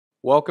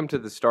Welcome to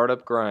the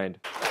Startup Grind.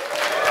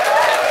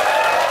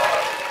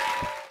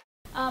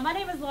 My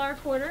name is Laura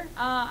Porter.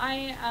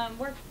 I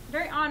work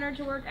very honored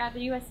to work at the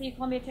USC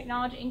Columbia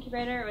Technology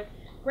Incubator with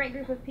a great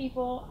group of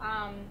people.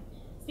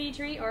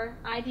 SpeedTree, or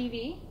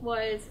IDV,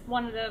 was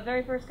one of the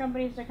very first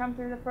companies to come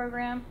through the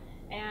program,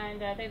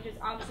 and they've just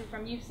obviously,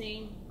 from you've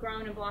seen,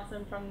 grown and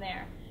blossomed from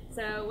there.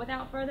 So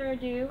without further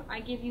ado,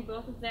 I give you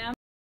both of them.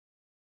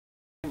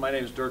 My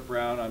name is Dirk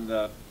Brown. I'm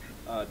the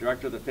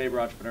director of the Faber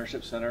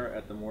Entrepreneurship Center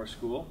at the Moore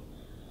School.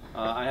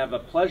 I have the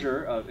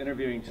pleasure of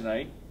interviewing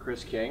tonight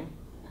Chris King,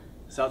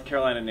 South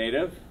Carolina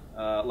native,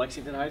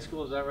 Lexington High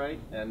School, is that right?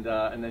 And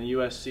then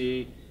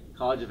USC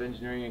College of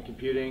Engineering and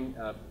Computing,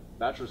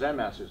 bachelor's and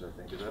master's, I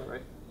think, is that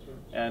right? Sure.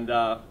 And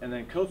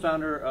then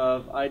co-founder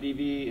of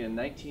IDV in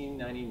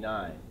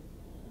 1999.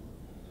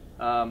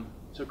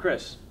 So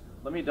Chris,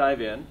 let me dive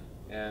in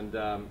and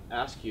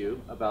ask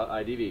you about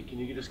IDV. Can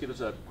you just give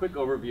us a quick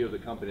overview of the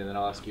company, and then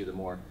I'll ask you the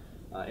more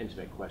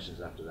intimate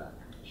questions after that.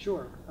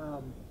 Sure.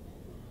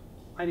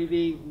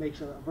 IDV makes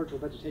a virtual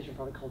vegetation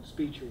product called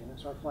SpeedTree, and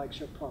it's our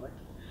flagship product.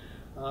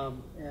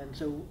 And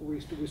so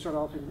we started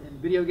off in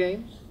video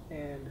games,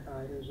 and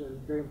it was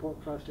very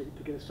important for us to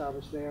get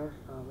established there.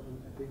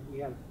 And we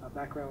had a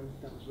background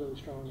that was really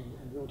strong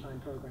in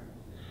real-time programming,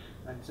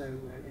 and so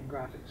in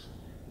graphics.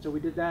 So we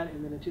did that,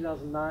 and then in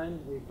 2009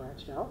 we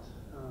branched out,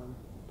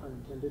 pun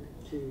intended,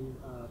 to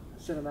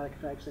cinematic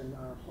effects, and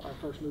our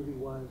first movie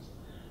was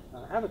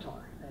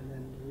Avatar, and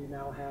then we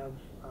now have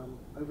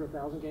over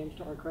 1,000 games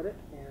to our credit,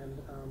 and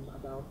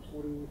about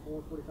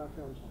 44, 45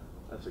 films now.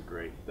 That's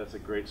a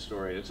great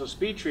story. And so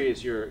SpeedTree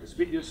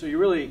is so you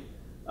really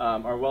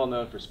are well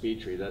known for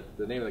SpeedTree. That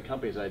the name of the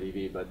company is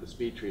IDV, but the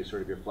SpeedTree is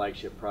sort of your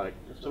flagship product.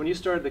 So when you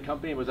started the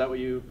company, was that what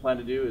you planned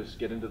to do? Is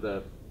get into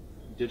the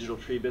digital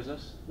tree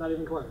business? Not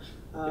even close.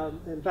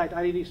 In fact,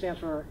 IDV stands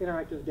for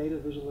Interactive Data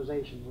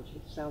Visualization, which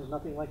sounds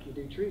nothing like you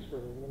do trees for a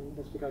living, and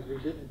that's because we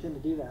didn't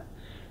intend to do that.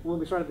 When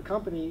we started the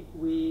company,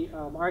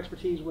 our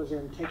expertise was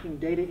in taking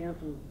data in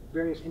from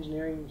various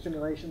engineering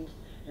simulations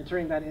and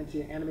turning that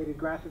into animated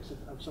graphics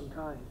of some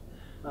kind.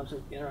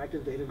 So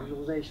interactive data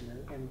visualization,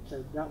 and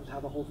so that was how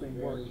the whole thing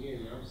worked.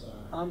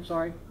 I'm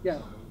sorry. Yeah,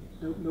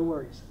 no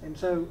worries. And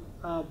so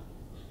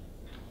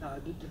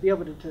to be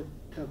able to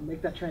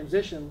make that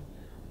transition,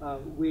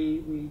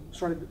 we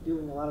started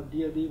doing a lot of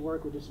DoD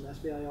work. We did some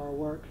SBIR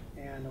work,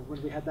 and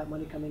when we had that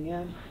money coming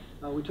in,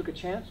 we took a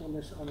chance on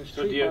this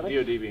So tree product.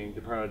 DoD being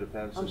Department of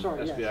Defense, I'm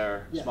sorry, and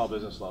SBIR, yes. small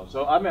business loan.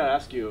 So I'm going to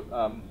ask you,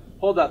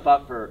 hold that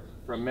thought for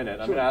a minute.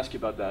 I'm Sure. going to ask you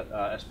about that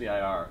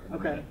SBIR in a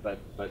Okay. minute,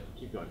 but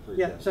keep going, please.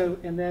 Yeah, so,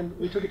 and then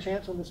we took a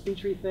chance on the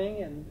SpeedTree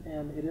thing,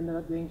 and it ended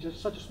up being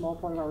just such a small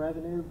part of our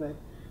revenue, but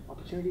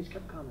opportunities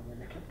kept coming,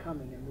 and they kept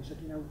coming, and we said,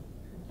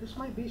 this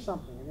might be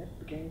something, and it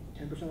became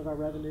 10% of our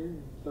revenue,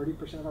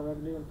 30% of our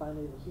revenue, and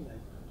finally it was,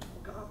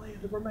 golly,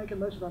 we're making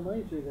most of our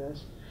money through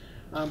this.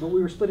 But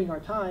we were splitting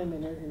our time,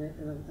 and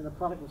the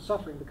product was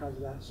suffering because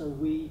of that. So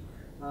we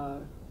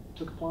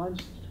took a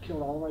plunge,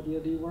 killed all of our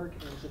DoD work,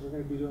 and said we're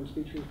going to be doing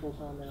SpeedTree full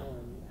time now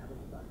and have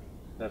it back.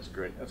 That's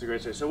great. That's a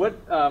great story. So what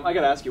I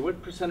got to ask you,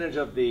 what percentage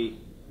of the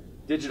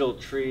digital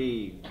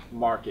tree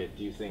market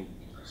do you think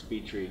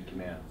SpeedTree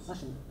commands?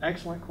 That's an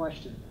excellent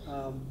question.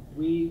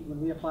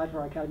 When we applied for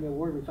our Academy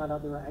Award, we found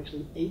out there were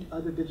actually 8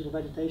 other digital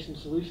vegetation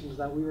solutions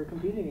that we were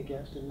competing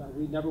against, and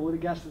we never would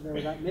have guessed that there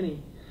were that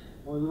many.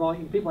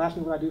 People ask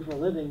me what I do for a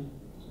living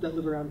that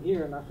live around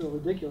here, and I feel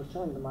ridiculous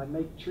telling them I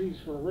make trees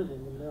for a living,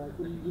 and they're like,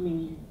 "What do you mean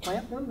you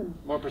plant them?" And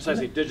more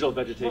precisely, digital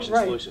vegetation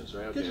right. solutions,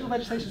 right? Okay. Digital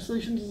vegetation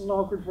solutions is an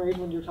awkward phrase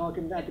when you're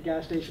talking at the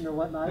gas station or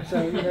whatnot.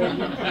 So you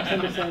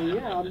tend to say,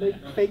 "Yeah, I'll make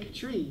fake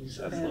trees."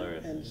 That's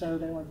hilarious. And so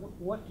they're like,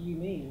 "What do you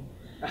mean?"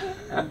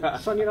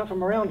 Son, you're not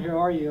from around here,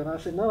 are you? And I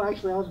said, "No,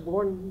 actually, I was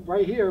born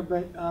right here."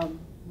 But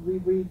we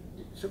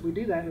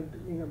do that,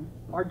 and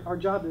our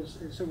job is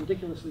so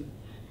ridiculously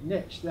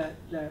niche that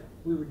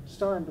we were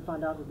stunned to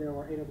find out that there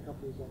were 8 other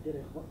companies that did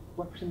it.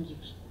 What percentage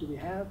do we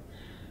have?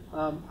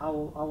 I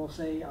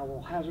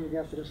will hazard a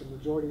guess that it's a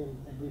majority,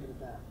 and leave it at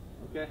that.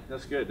 Okay,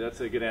 that's good.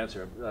 That's a good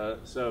answer.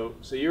 So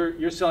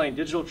you're selling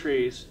digital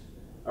trees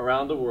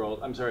around the world.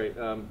 I'm sorry,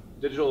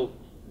 digital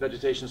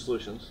vegetation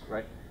solutions,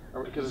 right?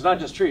 Because it's not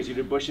just trees. You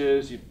do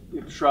bushes, you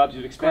do shrubs.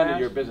 You've expanded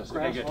your business.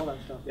 Grass, okay, good. all that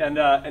stuff.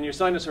 And you're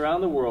selling this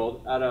around the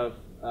world out of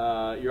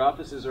your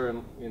offices are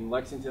in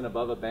Lexington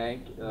above a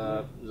bank.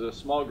 There's a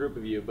small group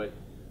of you, but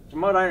from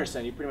what I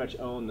understand, you pretty much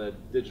own the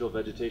digital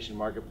vegetation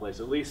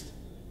marketplace. At least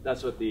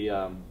that's what the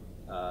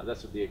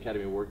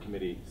Academy Award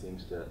Committee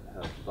seems to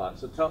have thought.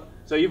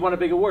 So you've won a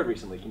big award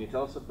recently. Can you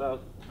tell us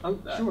about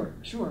that? Sure.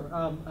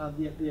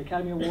 The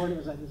Academy Award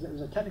was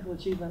a technical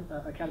achievement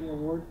Academy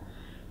Award,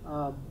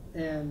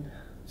 and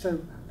so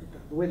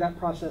the way that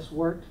process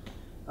worked,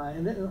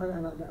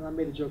 And I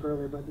made a joke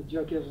earlier, but the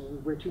joke is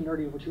we're too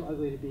nerdy, we're too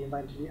ugly to be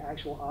invited to the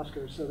actual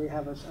Oscars. So they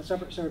have a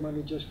separate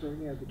ceremony just for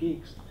the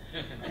geeks,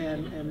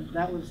 and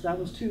that was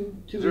 2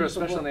 weeks. Is there a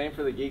special name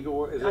for the Geek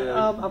Award? Is it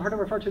I've heard it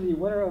referred to the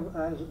winner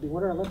of the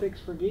Winter Olympics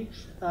for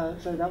geeks.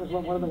 So that was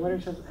what one of the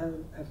winners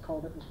has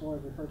called it before,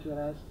 referred to it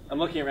as. I'm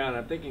looking around and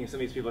I'm thinking some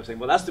of these people are saying,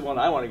 well, that's the one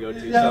I want to go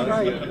to. Yeah, so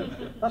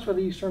right. That's where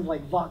they use terms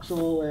like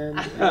voxel and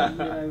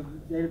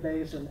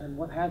database and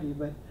what have you.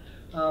 But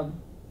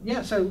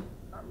yeah, so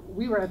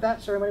we were at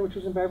that ceremony, which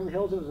was in Beverly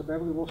Hills. It was a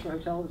Beverly Wilshire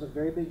Hotel. It was a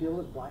very big deal. It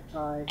was black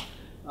tie.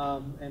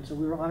 And so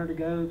we were honored to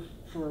go.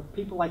 For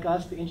people like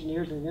us, the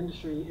engineers in the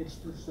industry, it's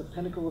the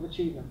pinnacle of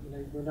achievement.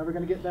 We're never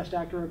going to get best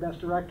actor or best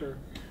director,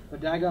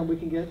 but daggone, we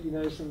can get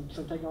some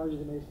technology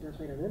that's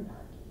made an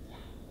impact.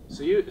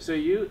 So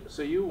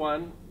you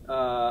won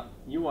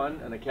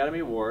an Academy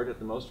Award at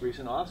the most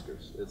recent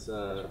Oscars. That's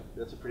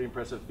a pretty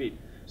impressive feat.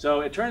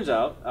 So it turns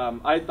out,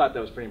 I thought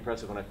that was pretty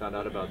impressive when I found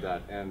out about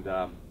that. And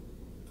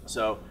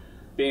so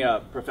being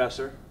a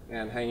professor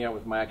and hanging out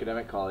with my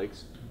academic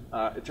colleagues,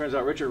 it turns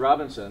out Richard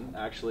Robinson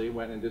actually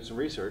went and did some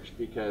research,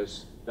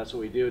 because that's what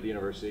we do at the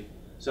university.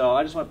 So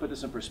I just want to put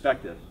this in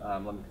perspective.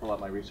 Let me pull out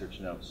my research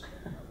notes.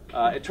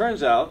 It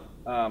turns out,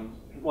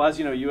 well, as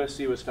you know,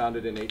 USC was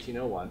founded in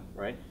 1801,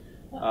 right?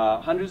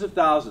 Hundreds of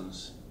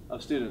thousands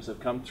of students have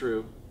come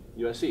through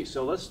USC.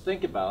 So let's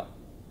think about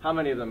how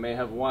many of them may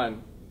have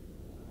won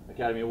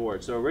Academy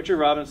Awards. So Richard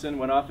Robinson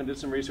went off and did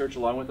some research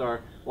along with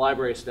our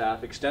library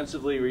staff,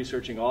 extensively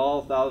researching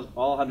all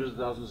hundreds of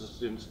thousands of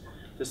students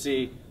to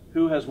see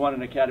who has won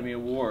an Academy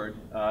Award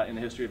in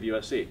the history of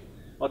USC.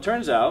 Well, it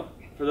turns out,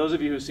 for those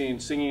of you who've seen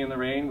Singing in the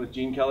Rain with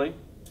Gene Kelly,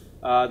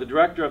 the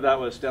director of that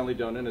was Stanley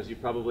Donen, as you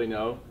probably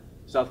know,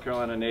 South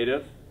Carolina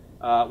native,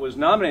 was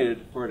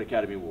nominated for an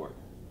Academy Award,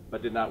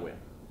 but did not win.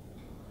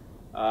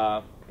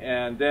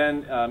 And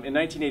then in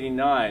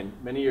 1989,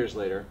 many years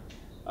later,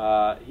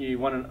 he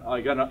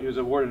was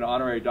awarded an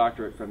honorary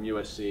doctorate from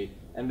USC,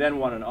 and then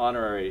won an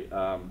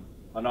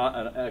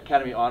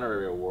Academy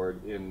Honorary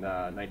Award in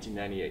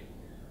 1998.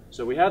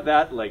 So we have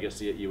that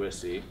legacy at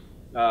USC.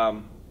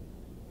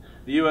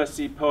 The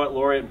USC Poet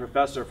Laureate and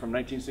Professor from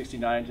 1969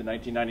 to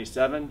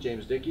 1997,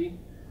 James Dickey,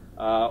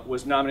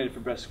 was nominated for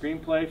Best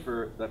Screenplay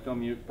for that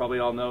film you probably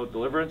all know,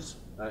 Deliverance,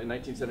 in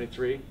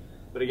 1973,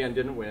 but again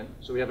didn't win.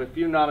 So we have a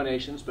few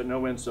nominations, but no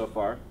wins so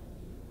far.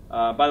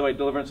 By the way,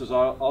 Deliverance was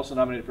also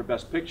nominated for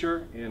Best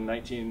Picture in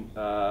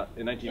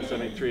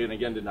 1973, and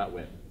again did not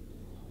win.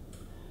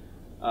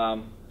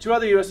 2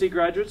 other USC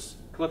graduates,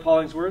 Cliff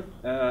Hollingsworth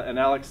and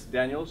Alex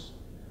Daniels,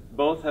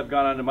 both have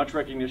gone on to much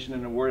recognition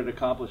and awarded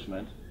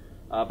accomplishment,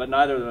 but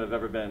neither of them have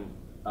ever been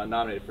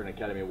nominated for an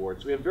Academy Award.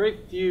 So we have very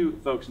few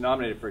folks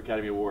nominated for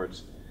Academy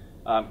Awards.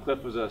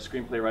 Cliff was a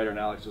screenplay writer and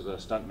Alex was a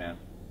stuntman.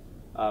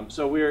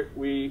 So we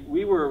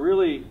were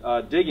really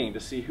digging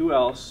to see who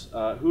else,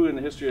 who in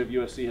the history of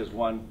USC has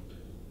won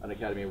an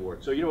Academy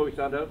Award. So you know what we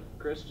found out,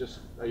 Chris?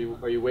 Just are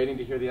you waiting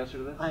to hear the answer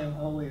to this? I am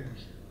all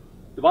ears.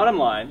 The bottom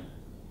line,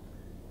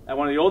 at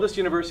one of the oldest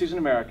universities in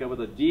America with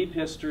a deep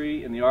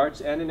history in the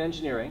arts and in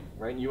engineering,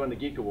 right? And you won the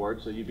Geek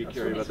Award, so you'd be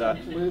curious about that.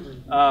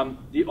 Absolutely.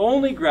 The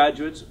only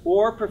graduates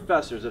or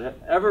professors that have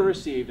ever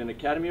received an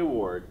Academy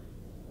Award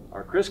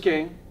are Chris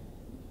King,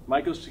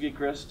 Michael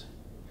Sechrest,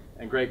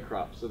 and Greg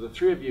Kropp. So the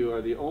 3 of you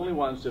are the only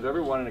ones to have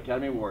ever won an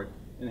Academy Award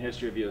in the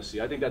history of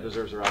USC. I think that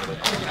deserves a round of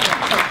applause.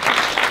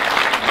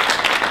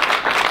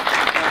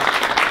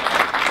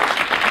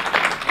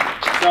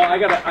 So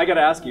I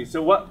gotta ask you.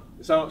 So what?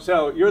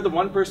 So you're the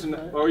one person,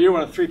 or you're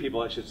one of 3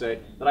 people, I should say,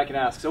 that I can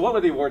ask. So what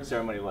was the award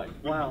ceremony like?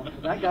 Wow,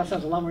 that guy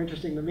sounds a lot more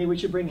interesting than me. We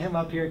should bring him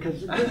up here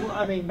because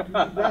I mean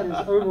that is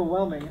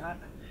overwhelming.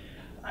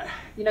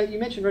 You know, you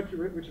mentioned Richard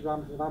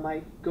Robinson. If I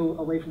might go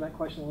away from that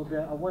question a little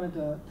bit, I wanted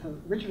to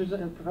Richard is a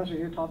professor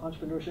here, taught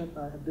entrepreneurship,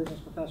 a business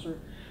professor.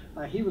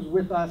 He was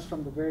with us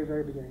from the very,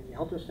 very beginning. He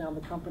helped us found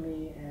the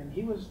company, and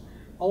he was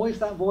always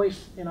that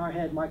voice in our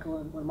head,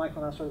 when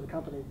Michael and I started the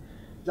company.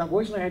 That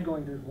voice in our head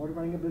going, there's more to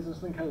running a business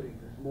than coding.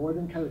 There's more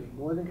than coding,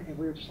 and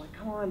we were just like,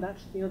 come on,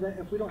 that's, that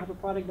if we don't have a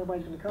product,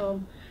 nobody's going to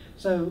come.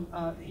 So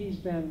he's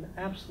been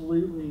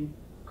absolutely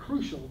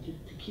crucial to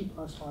keep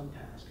us on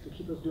task, to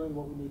keep us doing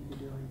what we need to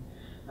be doing.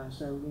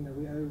 So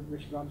we owe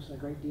Richard Robinson a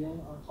great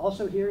deal.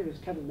 Also here is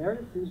Kevin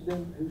Meredith,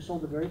 who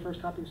sold the very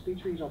first copy of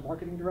SpeedTree. He's our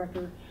marketing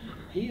director.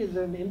 He is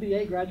an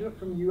MBA graduate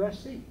from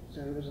USC.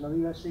 So there's another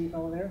USC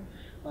fellow there.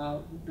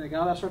 The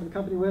guy I started the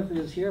company with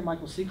is here,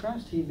 Michael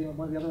Sechrest. He's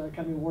one of the other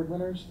Academy Award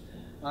winners.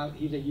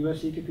 He's a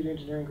USC computer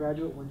engineering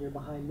graduate, 1 year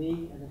behind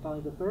me. And then finally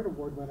the 3rd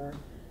award winner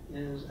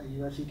is a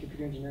USC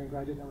computer engineering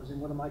graduate that was in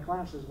one of my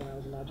classes when I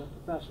was an adjunct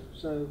professor.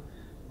 So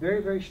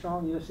very, very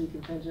strong USC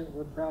contingent.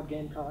 We're proud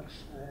Gamecocks,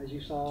 as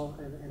you saw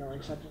in our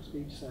acceptance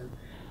speech. So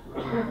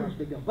that was a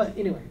big deal. But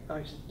anyway,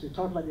 to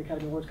talk about the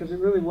Academy Awards, because it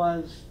really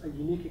was a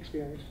unique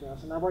experience for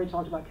us. And I've already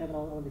talked about Kevin. I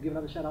want to give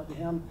another shout out to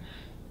him.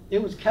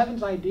 It was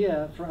Kevin's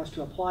idea for us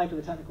to apply for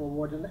the technical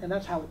award, and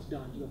that's how it's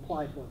done, to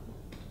apply for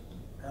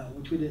them,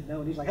 which we didn't know.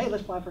 And he's like, hey,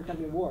 let's apply for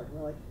Academy Award. And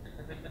we're like,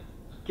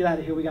 get out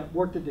of here, we got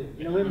work to do.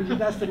 You know,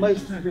 that's the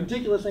most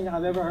ridiculous thing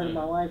I've ever heard in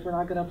my life. We're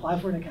not going to apply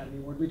for an Academy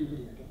Award, we do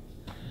video games.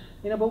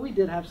 You know, but we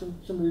did have some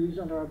movies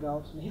under our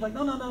belts. And he's like,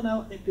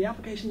 no, if the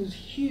application is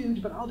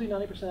huge, but I'll do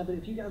 90% of it.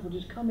 If you guys will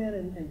just come in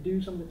and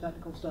do some of the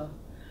technical stuff,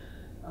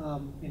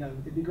 you know,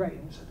 it'd be great.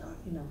 And I said,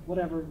 you know,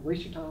 whatever,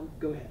 waste your time,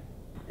 go ahead.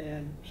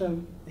 And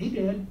so he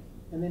did,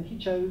 and then he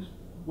chose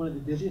one of the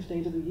busiest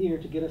days of the year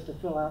to get us to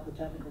fill out the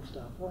technical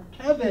stuff. We're like,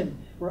 Kevin,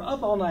 we're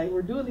up all night,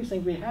 we're doing these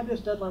things, we have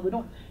this deadline,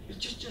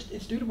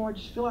 it's due tomorrow,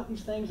 just fill out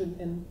these things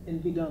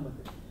and be done with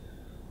it.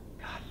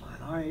 God,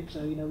 fine, all right,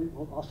 so, you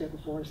know, I'll stay up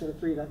at 4 instead of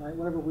 3 that night,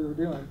 whatever we were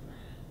doing.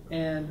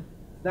 And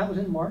that was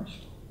in March,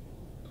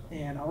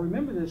 and I'll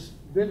remember this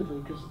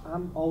vividly because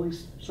I'm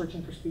always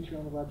searching for SpeedTree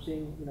on the web,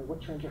 seeing, you know,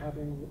 what trends are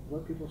happening,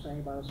 what people are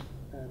saying about us,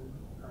 and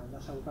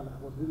that's how we found out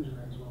what movies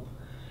are in as well.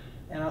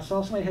 And I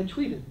saw somebody had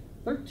tweeted,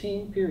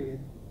 13 period,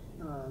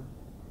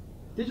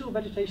 digital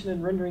vegetation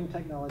and rendering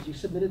technology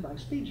submitted by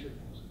SpeedTree.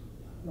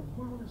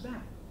 What is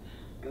that?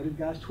 Go to the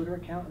guy's Twitter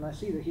account and I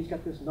see that he's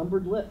got this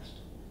numbered list.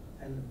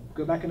 And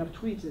go back enough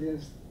tweets, it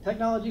is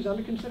technologies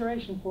under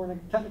consideration for a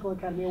Technical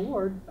Academy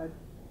Award at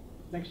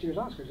next year's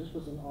Oscars. This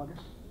was in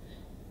August.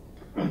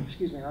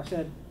 Excuse me. And I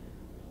said,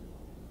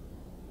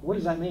 what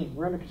does that mean?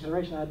 We're under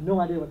consideration. I had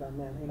no idea what that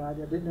meant. You know, I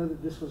didn't know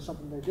that this was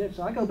something they did.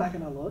 So I go back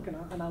and I look, and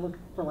I look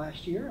for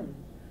last year, and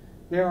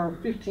there are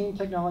 15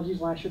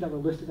 technologies last year that were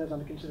listed as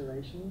under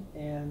consideration,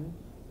 and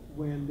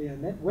when the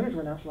winners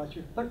were announced last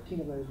year, 13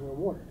 of those were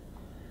awarded.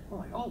 I'm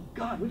like, oh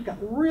God, we've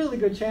got a really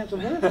good chance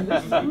of winning.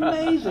 This is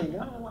amazing.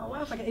 Oh, wow,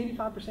 it's like an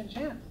 85%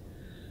 chance.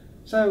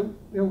 So,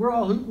 you know, we're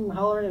all hooting and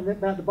hollering,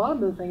 and at the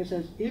bottom of the thing it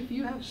says, if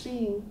you have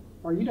seen,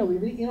 or you know,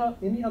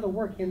 any other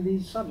work in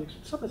these subjects,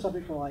 some of the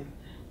subjects were like,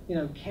 you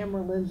know,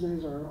 camera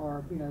lenses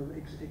or you know,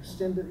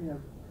 extended, you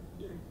know,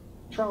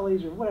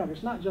 trolleys or whatever.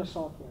 It's not just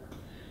software.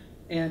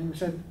 And we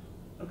said,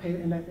 okay,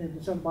 and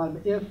it's on the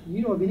bottom, if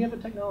you know of any other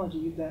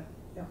technology that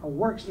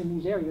works in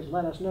these areas,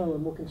 let us know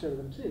and we'll consider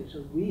them too.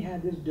 So we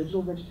had this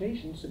digital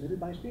vegetation submitted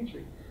by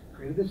SpeedTree,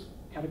 created this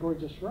category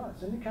just for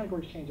us. And the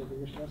categories change every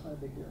year, so that's not a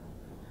big deal.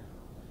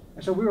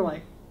 And so we were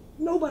like,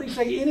 nobody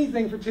say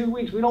anything for 2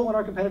 weeks. We don't want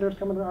our competitors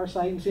coming to our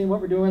site and seeing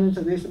what we're doing, and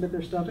so they submit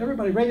their stuff.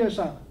 Everybody, radio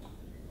silent.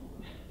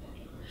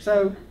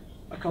 So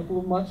a couple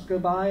of months go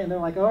by, and they're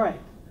like, all right,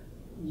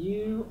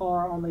 you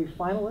are on the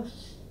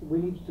finalists. We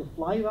need to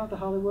fly you out to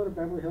Hollywood or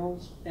Beverly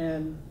Hills,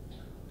 and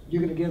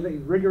you're going to give a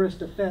rigorous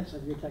defense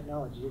of your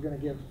technology. You're going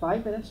to give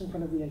 5 minutes in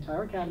front of the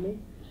entire Academy,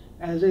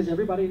 as is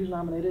everybody who's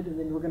nominated, and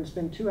then we're going to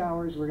spend 2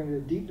 hours. We're going to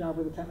do a deep dive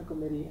with the technical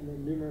committee and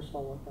then numerous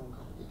follow-up phone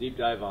calls. A deep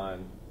dive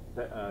on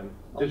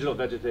digital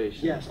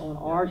vegetation. Yes, on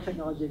our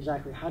technology,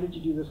 exactly. How did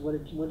you do this? When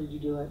did you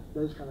do it?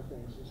 Those kind of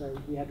things. And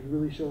so we had to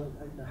really show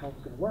how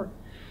it's going to work.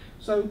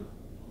 So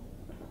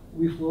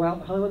we flew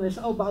out to Hollywood, and they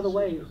said, oh, by the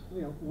way,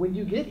 you know, when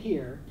you get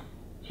here,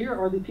 here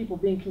are the people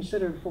being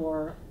considered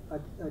for a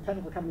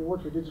Technical Academy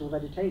Award for digital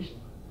vegetation.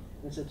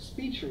 And it said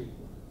SpeedTree,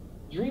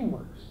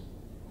 DreamWorks,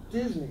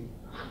 Disney,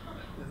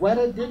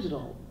 Weta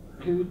Digital,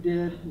 who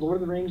did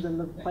Lord of the Rings and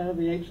the Planet of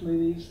the Apes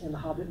movies and the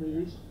Hobbit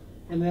movies,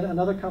 and then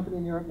another company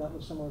in Europe that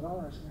was similar to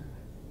ours.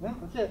 Well,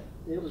 that's it.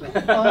 It was a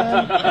fun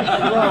ride.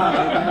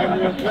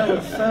 That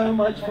was so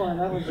much fun.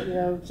 That was, you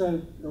know,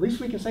 so at least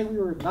we can say we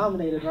were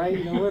nominated, right?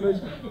 You know, we're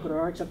just put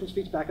our acceptance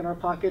speech back in our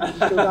pocket and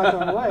just go back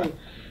on our way.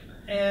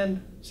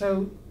 And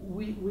so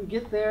we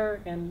get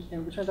there, and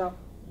it turns out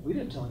we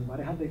didn't tell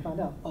anybody. How did they find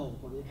out? Oh,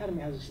 well, the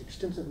Academy has this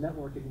extensive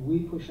network, and we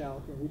push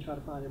out and we try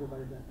to find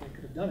everybody that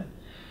could have done it.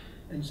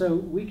 And so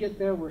we get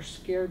there, we're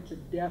scared to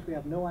death, we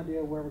have no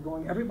idea where we're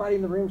going. Everybody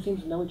in the room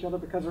seems to know each other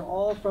because they're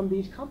all from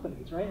these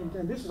companies, right?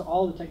 And this is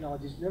all the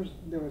technologies.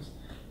 There was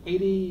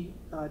 80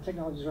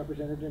 technologies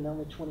represented, and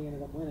only 20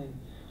 ended up winning.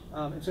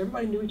 And so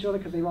everybody knew each other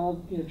because they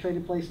all, you know,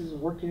 traded places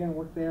and worked here and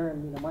worked there.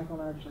 And, you know, Michael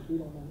and I are just like, we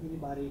don't know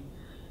anybody.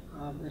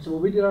 And so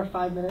we did our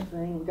 5-minute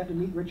thing. We got to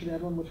meet Richard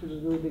Edlund, which was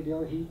a really big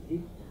deal.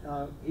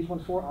 He's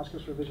won 4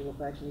 Oscars for visual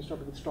effects, and he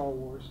started with Star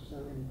Wars. So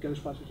in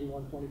Ghostbusters, he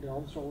won 4. He did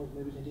all the Star Wars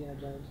movies, Indiana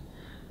Jones.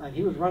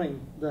 He was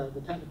running the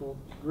technical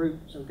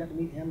group, so we got to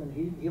meet him,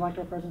 and he liked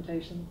our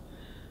presentation.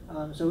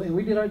 And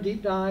we did our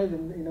deep dive,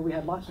 and you know, we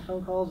had lots of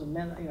phone calls, and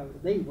men, you know,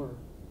 they were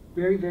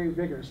very, very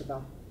vigorous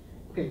about,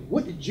 okay,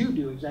 what did you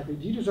do exactly?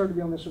 Do you deserve to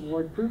be on this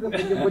award? Prove that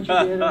you did what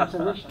you did. And so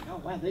we're just like, oh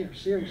wow, they are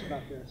serious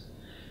about this.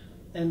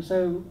 And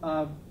so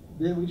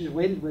then we just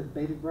waited with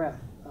bated breath.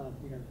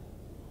 You know,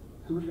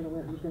 who was going to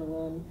win? Who's going to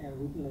win? And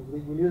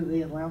we knew that they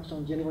had announced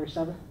on January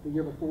 7th the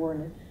year before,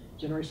 and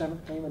January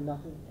 7th came and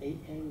nothing.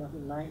 8th came,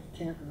 nothing. 9th,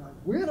 10th, and like,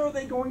 when are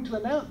they going to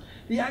announce?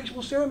 The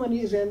actual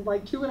ceremony is in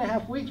like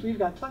 2.5 weeks. We've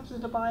got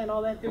tuxes to buy and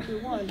all that if we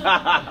won.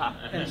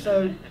 And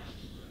so,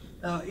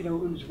 you know,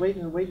 we was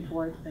waiting and waiting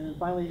for it, and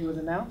finally it was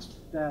announced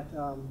that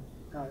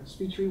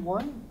SpeedTree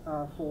won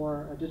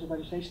for digital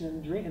vegetation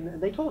and Dream,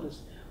 and they told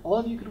us all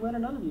of you could win or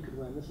none of you could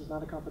win. This is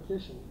not a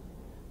competition.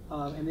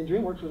 And then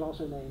DreamWorks was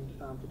also named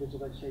for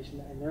digital vegetation,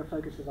 and their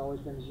focus has always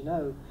been, as you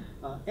know,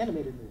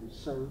 animated movies.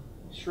 So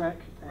Shrek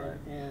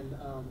and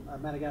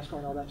Madagascar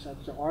and all that stuff.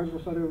 So ours were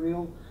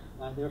photoreal.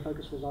 Their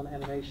focus was on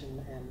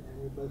animation, and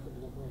we both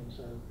ended up winning.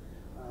 So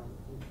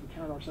we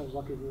counted ourselves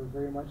lucky. We were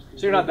very much.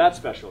 So you're not that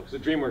special, because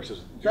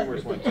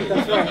DreamWorks won too.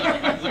 That's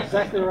right. That's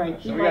exactly right.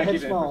 Keep So our head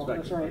small.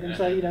 That's right. And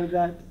so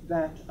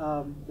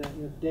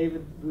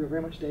David, we were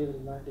very much David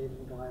and not David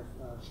and Goliath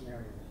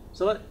scenario.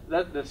 So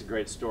that's a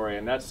great story,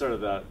 and that's sort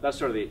of the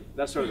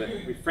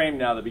we framed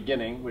now the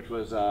beginning, which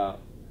was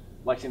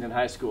Lexington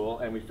High School,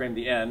 and we framed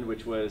the end,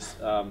 which was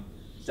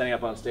standing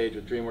up on stage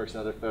with DreamWorks and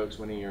other folks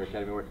winning your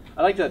Academy Award.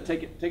 I'd like to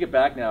take it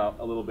back now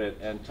a little bit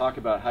and talk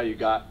about how you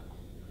got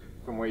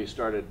from where you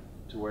started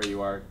to where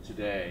you are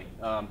today.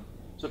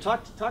 So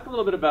talk a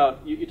little bit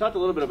about, you talked a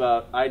little bit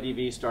about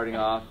IDV starting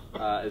off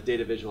as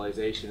data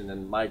visualization and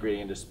then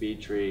migrating into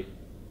SpeedTree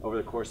over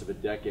the course of a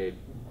decade.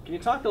 Can you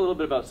talk a little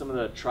bit about some of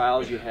the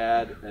trials you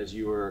had as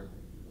you were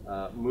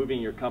moving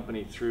your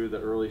company through the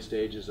early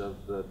stages of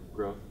the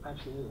growth?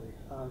 Absolutely.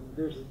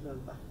 There's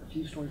a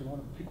few stories. I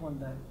want to pick one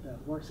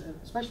that works,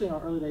 especially in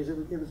our early days.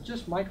 It was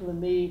just Michael and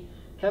me.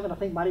 Kevin, I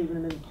think, might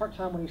even have been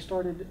part-time when he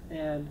started,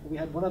 and we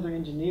had one other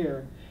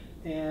engineer,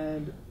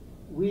 and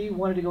we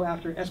wanted to go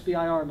after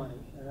SBIR money.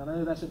 And I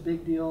know that's a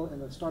big deal in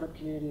the startup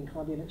community in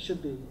Columbia, and it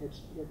should be. If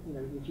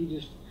you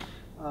just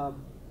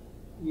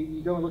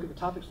you go and look at the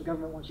topics the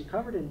government wants you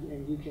covered,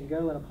 and you can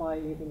go and apply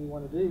anything you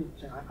want to do.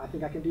 Say, I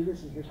think I can do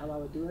this, and here's how I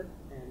would do it,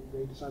 and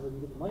they decide whether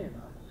you get the money or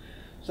not.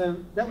 So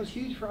that was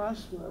huge for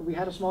us. We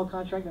had a small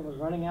contract that was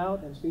running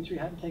out, and SpeedTree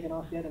hadn't taken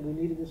off yet, and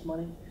we needed this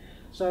money.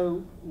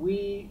 So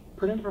we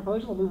put in a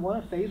proposal, and we won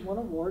a Phase 1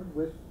 award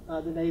with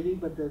the Navy,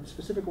 but the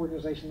specific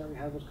organization that we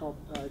had was called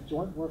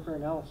Joint Warfare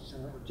Analysis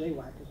Center, or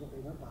JWAC is what they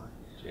went by.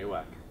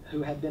 JWAC.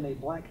 Who had been a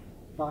black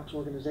box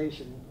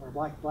organization, or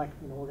black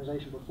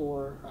organization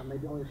before,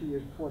 maybe only a few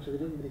years before, so they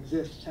didn't even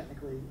exist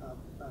technically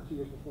a few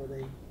years before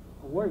they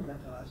awarded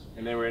that to us.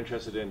 And they were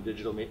interested in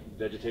digital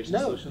vegetation no,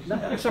 solutions?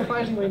 No,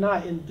 surprisingly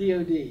not, in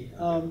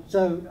DoD.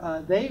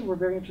 So they were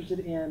very interested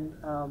in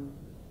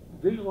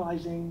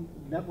visualizing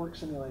network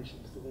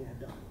simulations that they had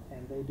done.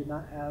 And they did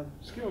not have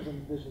skills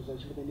in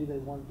visualization, but they knew they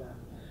wanted that.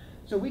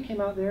 So we came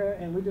out there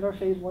and we did our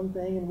Phase 1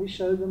 thing, and we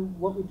showed them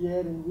what we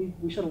did, and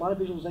we showed a lot of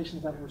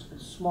visualizations that were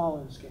small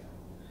in scale.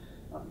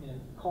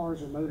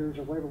 Cars or motors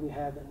or whatever we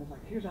had, and it was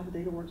like, here's how the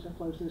data works and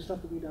flows through, the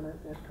stuff that we've done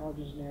at college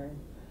engineering.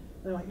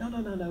 They're like,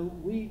 no,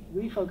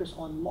 we focus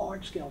on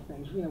large scale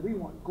things. We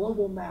want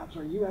global maps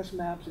or US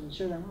maps, and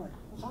show them. We're like,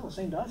 it's all the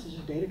same to us. It's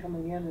just data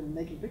coming in and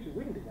making pictures.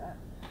 We can do that.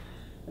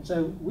 And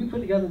so we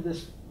put together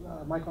this,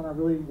 Michael and I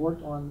really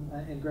worked on,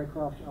 and Greg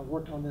Croft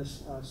worked on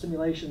this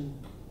simulation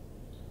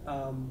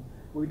where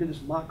we did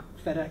this mock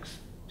FedEx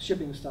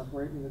shipping stuff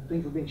where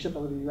things were being shipped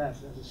over the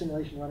U.S. As a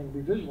simulation running,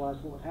 we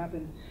visualized what would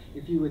happen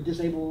if you would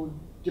disable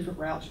different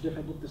routes or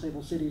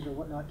disable cities or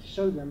whatnot to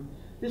show them,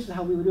 this is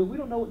how we would do it. We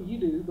don't know what you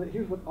do, but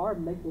here's what our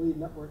make-believe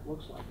network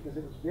looks like, because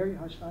it was very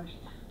hush-hush,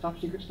 top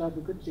secret stuff.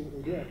 We couldn't see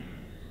what they did.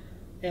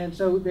 And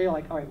so they're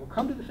like, all right, well,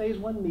 come to the Phase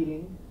 1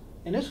 meeting.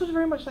 And this was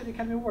very much like the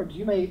Academy Awards.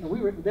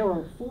 There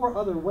were 4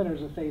 other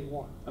winners of Phase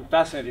 1. I'm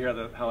fascinated to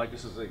hear how like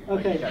this is like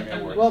Academy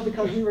Awards. Well,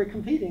 because we were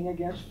competing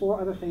against 4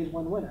 other Phase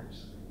 1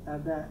 winners.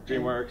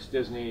 DreamWorks,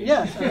 Disney.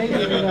 Yes,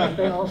 amazingly enough,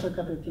 they also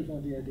cut their teeth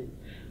on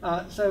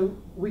DoD. So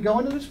we go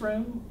into this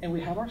room and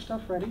we have our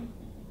stuff ready.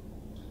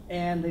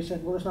 And they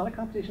said, well, it's not a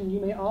competition. You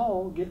may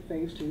all get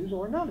Phase 2s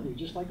or none of you,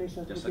 just like they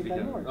said with the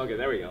Academy Awards. Okay,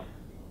 there we go.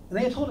 And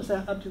they had told us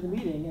that up to the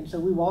meeting. And so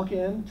we walk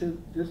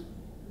into this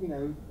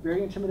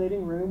very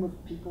intimidating room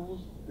with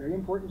people's very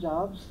important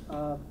jobs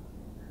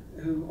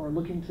who are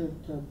looking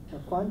to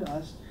fund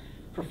us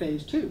for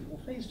Phase 2. Well,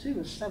 Phase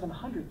 2 is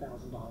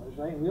 $700,000,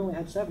 right? And we only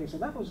had 70, so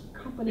that was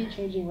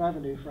company-changing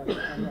revenue for us.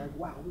 And we're like,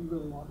 wow, we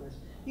really want this,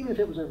 even if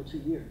it was over 2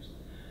 years.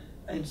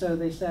 And so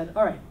they said,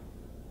 all right,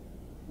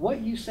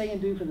 what you say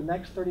and do for the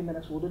next 30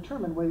 minutes will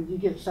determine whether you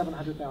get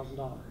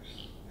 $700,000.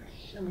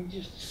 I mean,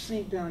 just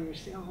sink down your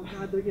seat. Oh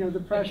God, the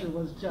pressure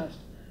was just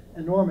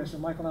enormous.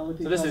 And Michael and I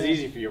looked at each other. So this is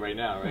easy for you right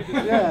now, right?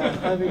 Yeah,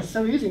 I mean, it's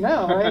so easy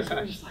now, right? So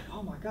we're just like,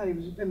 oh my God,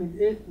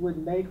 it would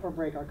make or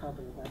break our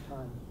company at that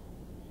time.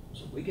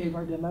 So we gave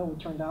our demo, and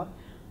it turned out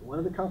one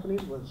of the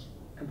companies was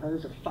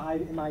composed of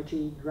 5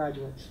 MIT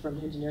graduates from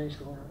the engineering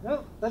school.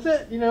 No, that's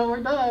it,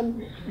 we're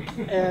done.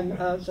 And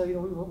so,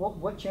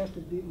 what chance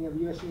did the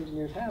USC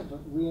engineers have?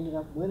 But we ended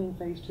up winning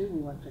Phase 2. We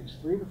went Phase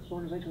 3 with this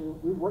organization.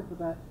 We worked with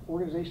that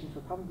organization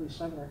for probably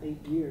 7 or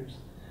 8 years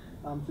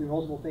through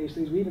multiple Phase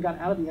 3s. We even got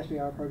out of the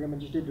SBIR program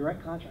and just did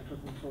direct contracts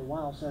with them for a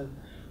while. So,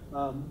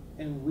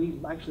 and we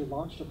actually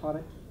launched a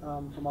product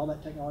from all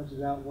that technology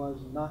that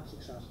was not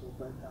successful,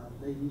 but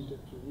they used it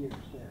for years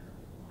there.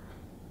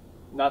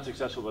 Not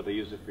successful, but they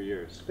used it for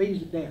years. They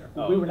used it there,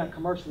 but we were not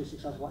commercially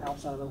successful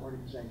outside of the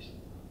organization.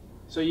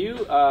 So you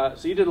did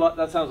a lot.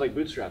 That sounds like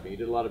bootstrapping. You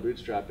did a lot of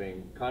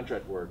bootstrapping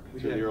contract work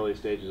through the early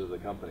stages of the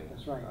company.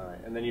 That's right. All right,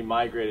 and then you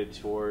migrated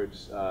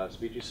towards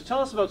SpeedTree. So tell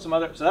us about some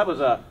other. So that was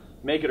a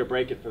make it or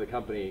break it for the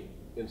company.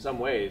 In some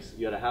ways,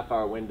 you had a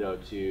half-hour window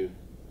to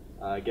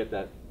get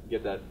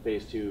that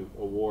Phase 2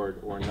 award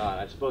or not.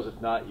 I suppose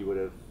if not,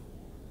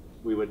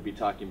 we would be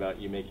talking about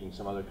you making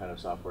some other kind of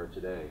software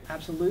today.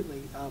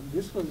 Absolutely.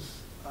 This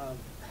was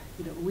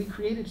we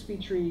created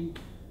SpeedTree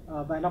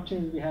by an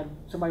opportunity we had.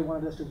 Somebody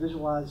wanted us to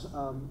visualize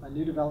a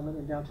new development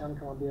in downtown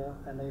Columbia,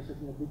 and they said,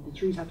 the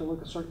trees have to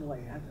look a certain way.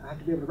 I have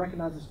to be able to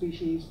recognize the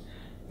species,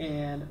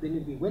 and they need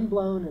to be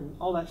windblown and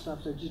all that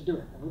stuff, so just do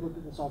it. And we looked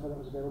at the software that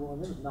was available,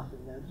 and there was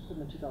nothing there. This was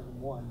in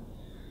 2001.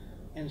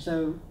 And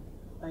so,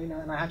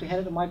 and I have to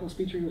hand it to Michael.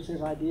 SpeedTree was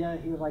his idea.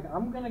 He was like,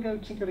 I'm going to go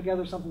tinker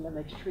together something that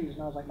makes trees.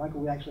 And I was like, Michael,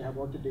 we actually have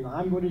work to do.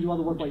 I'm going to do all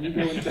the work while you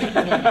go and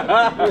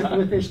tinker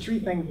with this tree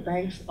thing.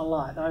 Thanks a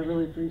lot. I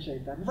really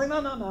appreciate that. He's like,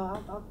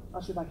 no.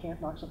 I'll see if I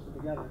can't knock something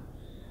together.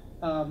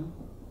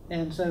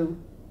 And so,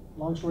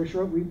 long story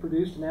short, we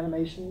produced an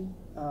animation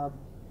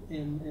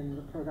in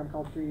the program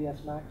called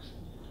 3ds Max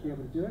to be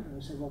able to do it. And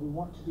we said, well, we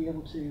want to be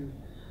able to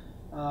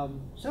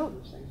sell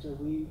this thing. So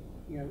we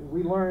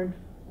learned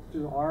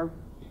through our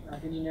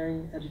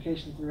engineering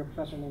education through a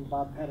professor named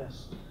Bob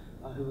Pettis,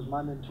 who was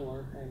my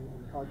mentor in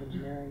college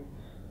engineering,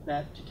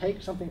 that to take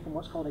something from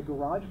what's called a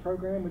garage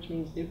program, which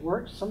means it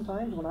works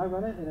sometimes when I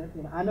run it,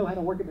 and I know how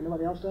to work it, but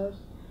nobody else does,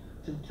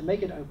 to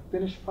make it a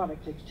finished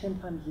product takes 10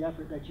 times the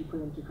effort that you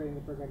put into creating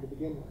the program to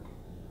begin with.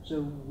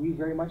 So we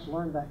very much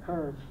learned that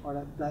curve,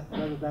 or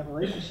that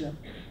relationship.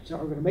 So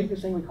we're going to make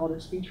this thing. We called it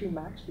SpeedTree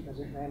Max because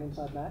it ran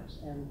inside Max,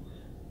 and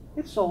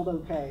it sold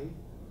okay.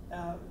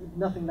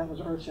 Nothing that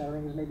was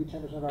earth-shattering. It was maybe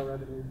 10% of our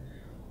revenue.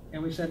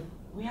 And we said,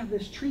 we have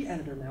this tree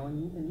editor now,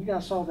 and you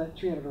guys saw that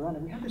tree editor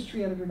running. We have this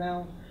tree editor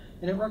now,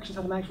 and it works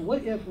inside the Max.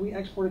 What if we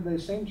exported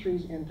those same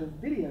trees into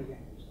video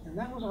games? And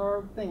that was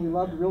our thing. We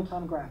loved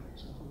real-time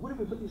graphics. So what if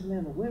we put these in there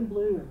and the wind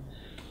blew? And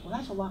well,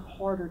 that's a lot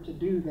harder to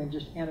do than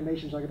just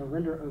animations are going to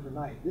render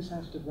overnight. This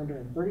has to render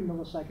in 30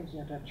 milliseconds. You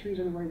have to have trees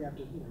everywhere. You have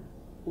to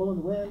blow in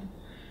the wind.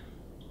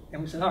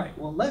 And we said, all right,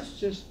 well,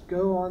 let's just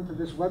go on to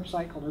this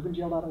website called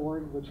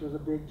OpenGL.org, which was a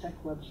big tech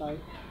website,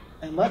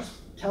 and let's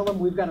tell them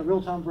we've got a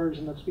real-time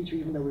version of SpeedTree,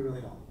 even though we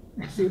really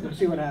don't.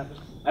 See what happens.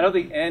 I don't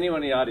think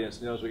anyone in the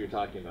audience knows what you're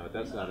talking about.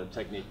 That's not a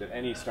technique that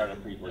any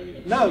startup people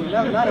use. No,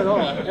 not at all.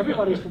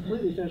 Everybody's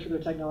completely finished with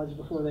their technology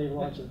before they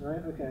launch it,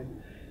 right? Okay.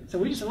 So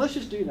we just said, let's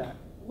just do that.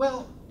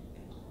 Well,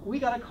 we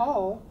got a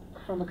call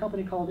from a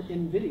company called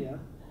NVIDIA.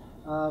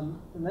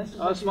 And that's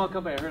a small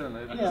company. I heard of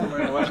them. Yeah. Somewhere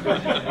in the West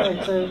Coast.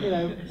 Right,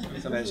 so,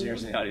 some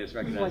engineers in the audience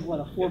recognize. It's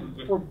like, what,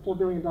 a $4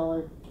 billion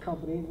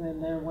company,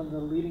 and they're one of the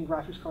leading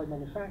graphics card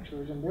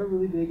manufacturers, and they're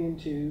really big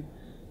into,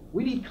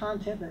 we need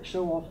content that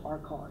show off our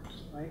cards,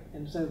 right?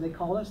 And so they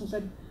called us and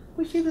said,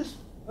 we see this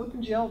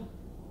OpenGL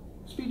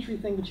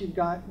SpeedTree thing that you've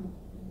got.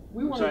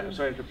 We want I'm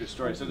sorry to interrupt your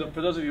story. So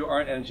for those of you who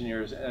aren't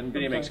engineers,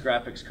 NVIDIA makes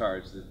graphics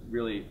cards, that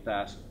really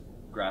fast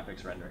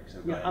graphics rendering.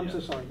 So yeah, I'm so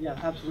sorry. Yeah,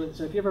 absolutely.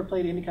 So if you ever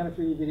played any kind of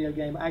 3D video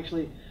game,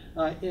 actually,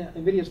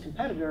 NVIDIA's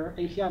competitor,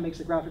 ATI, makes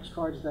the graphics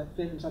cards that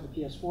fit inside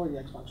the PS4,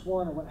 the Xbox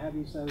One, or what have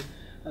you. So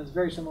it's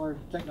very similar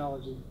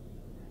technology.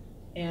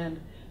 And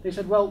they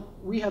said, well,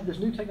 we have this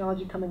new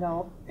technology coming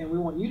out, and we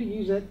want you to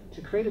use it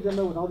to create a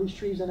demo with all these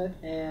trees in it,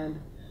 and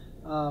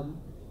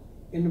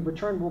in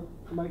return, we'll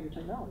promote your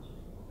technology.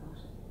 And I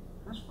said,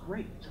 that's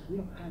great. So we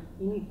don't have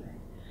anything.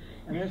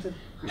 And I said,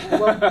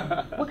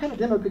 well, what kind of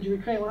demo could you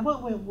recreate?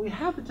 Well, we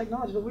have the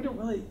technology, but we don't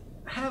really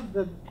have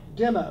the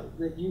demo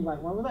that you might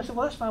want. Well, I said,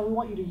 well, that's fine. We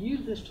want you to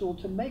use this tool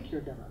to make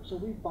your demo. So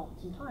we bought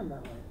some time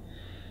that way.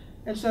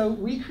 And so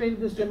we created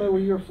this demo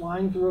where you were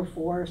flying through a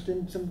forest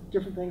and some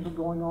different things were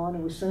going on,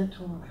 and we sent it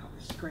to them. Like, oh,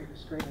 this is great, this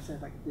is great. And I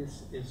said, like,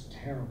 this is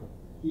terrible.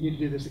 You need to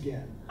do this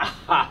again.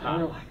 And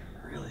they were like,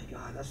 really,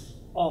 God, that's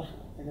awful.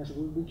 And I said,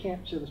 we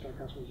can't show this to our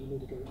customers. You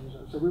need to go use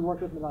it. So we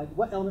worked with them, like,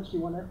 what elements do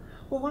you want there?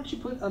 Well, why don't you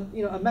put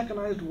a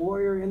mechanized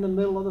warrior in the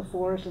middle of the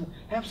forest and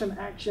have some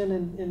action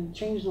and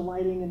change the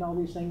lighting and all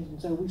these things.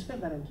 And so we spent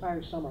that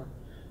entire summer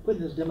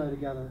putting this demo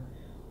together,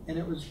 and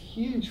it was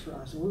huge for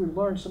us. And we would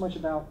learn so much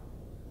about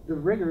the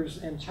rigors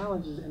and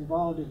challenges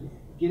involved in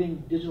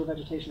getting digital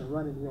vegetation to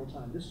run in real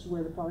time. This is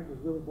where the product was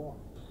really born.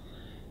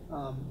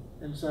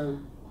 And so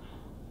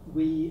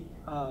we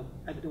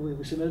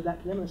submitted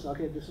that to them and said,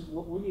 okay, this is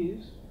what we'll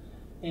use.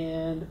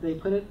 And they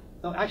put it,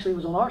 actually it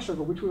was on our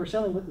server, which we were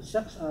selling with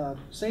the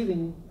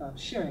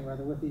sharing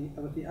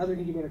with the other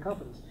incubator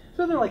companies.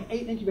 So there were like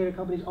 8 incubator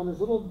companies on this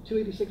little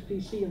 286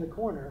 PC in the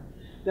corner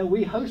that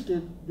we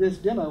hosted this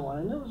demo on.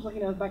 And it was like,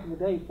 back in the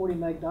day, 40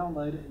 meg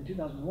download in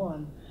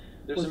 2001.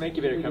 There's some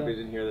incubator companies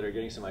in here that are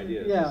getting some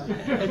ideas. Yeah,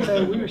 and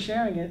so we were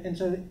sharing it. And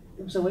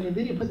so when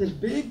NVIDIA put this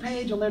big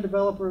page on their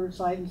developer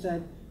site and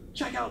said,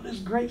 check out this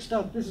great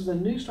stuff. This is a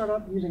new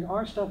startup using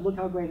our stuff. Look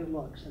how great it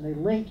looks. And they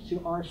linked to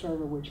our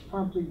server, which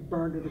promptly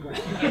burned to the ground.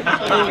 It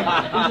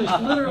was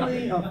just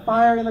literally a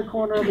fire in the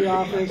corner of the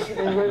office.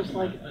 And we're just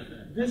like,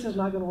 this is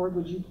not going to work.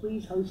 Would you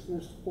please host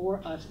this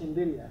for us,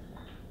 NVIDIA?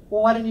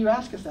 Well, why didn't you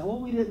ask us that? Well,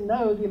 we didn't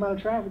know the amount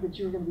of traffic that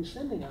you were going to be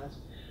sending us.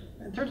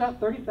 And it turns out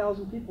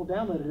 30,000 people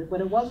downloaded it.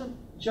 But it wasn't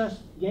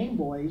just Game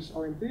Boys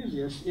or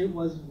enthusiasts. It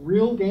was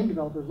real game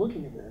developers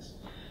looking at this.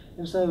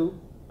 And so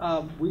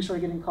we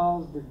started getting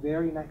calls the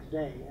very next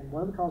day, and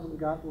one of the calls that we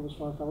got was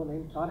from a fellow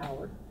named Todd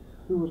Howard,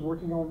 who was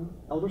working on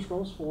Elder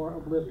Scrolls 4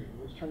 Oblivion,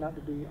 which turned out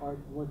to be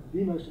one of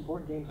the most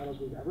important game titles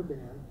we've ever been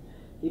in.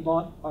 He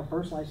bought our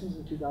first license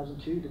in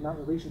 2002, did not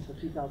release until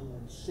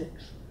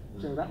 2006.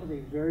 So that was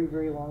a very,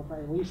 very long time.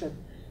 And we said,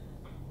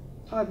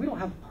 Todd, we don't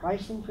have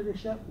pricing for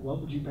this yet.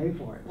 What would you pay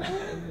for it?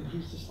 And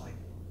he's just like,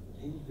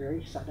 he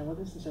very sat down with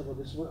us and said, well,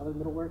 this is what other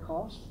middleware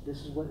costs.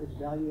 This is what its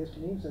value is to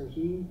me. So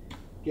he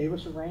gave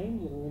us a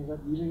range, and we ended up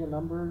using a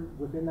number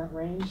within that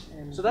range.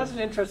 And so that's an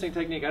interesting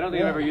technique. I don't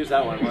think I've ever used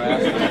that one.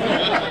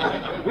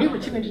 Where we were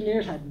two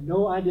engineers, had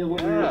no idea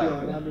what we were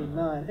doing. I mean,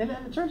 none. And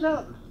it turns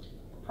out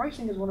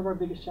pricing is one of our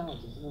biggest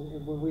challenges.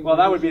 Well,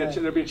 that would be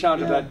there'd be a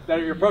challenge. Yeah. That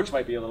your approach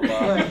might be a little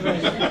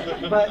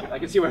right. But I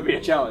can see where it'd be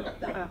a challenge.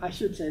 I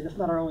should say that's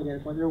not our only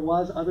data point. There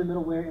was other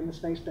middleware in the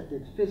space that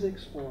did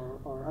physics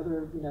or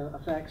other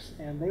effects,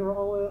 and they were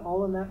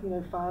all in that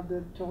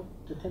 $5,000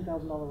 to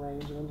 $10,000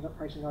 range, and ended up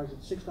pricing ours at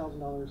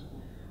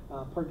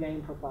 $6,000 per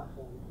game per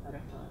platform at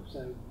that time.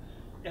 So.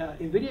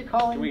 NVIDIA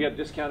calling. Can we get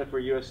discounted for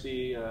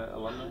USC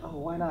alumni? Oh,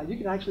 why not? You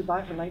can actually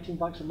buy it for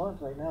 $19 a month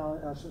right now.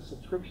 It's a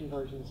subscription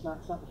version. It's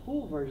not the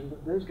full version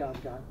that those guys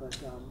got, but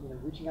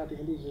reaching out to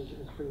indies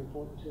is pretty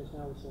important to us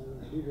now. It's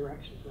a new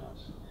direction for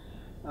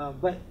us.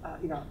 But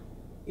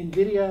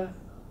NVIDIA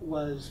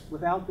was,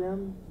 without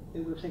them, it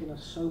would have taken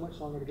us so much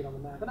longer to get on the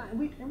map. And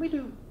we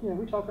do,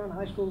 we talk around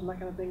high schools and that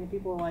kind of thing, and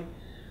people are like,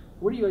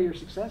 what do you owe your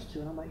success to?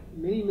 And I'm like,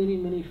 many, many,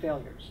 many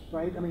failures,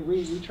 right? I mean,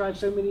 we tried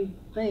so many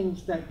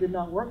things that did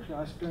not work for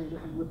us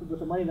with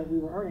the money that we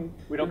were earning.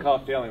 We don't call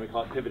it failing, we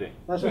call it pivoting.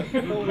 That's right.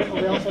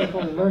 We also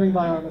call it learning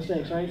by our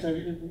mistakes, right? So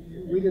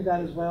we did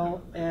that as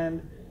well.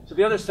 And so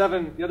the other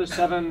seven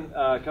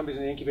companies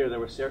in the incubator that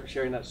were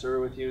sharing that server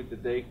with you,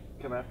 did they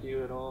come after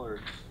you at all or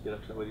get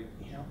upset with you?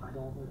 I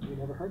don't. We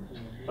never heard from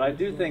them. But I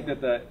do think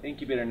that the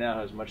incubator now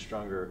has much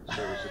stronger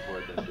server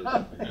support than it did.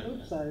 I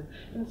hope so.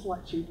 And it's a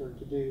lot cheaper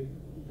to do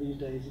these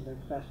days,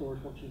 fast forward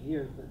 14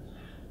 years.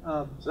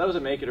 But so that was a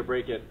make it or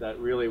break it that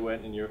really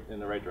went in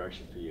the right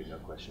direction for you, no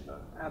question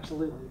about it.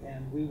 Absolutely,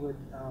 and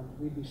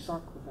we'd be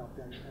sunk without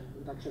them.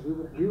 And like I said, we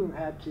would have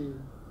had to.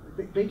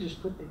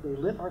 They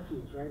lit our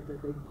fuse, right?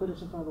 They put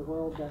us in front of the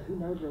world that who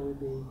knows where we'd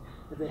be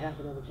if they hadn't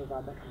been able to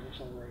provide that kind of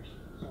acceleration.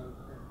 So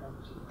that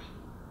was huge.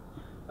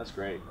 That's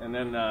great. And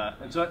then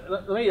so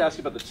let me ask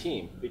you about the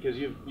team, because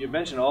you've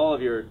mentioned all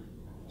of your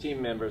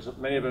team members.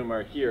 Many of them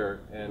are here,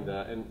 and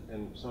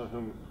some of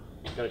whom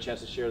got a chance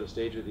to share the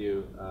stage with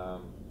you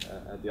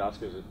at the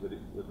Oscars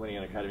with winning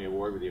an Academy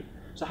Award with you.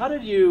 So how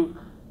did you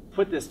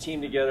put this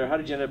team together? How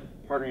did you end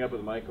up partnering up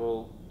with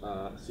Michael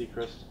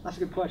Sechrest? That's a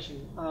good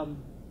question.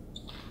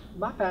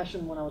 My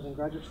passion when I was in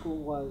graduate school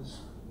was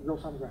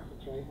real-time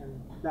graphics, right?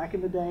 And back in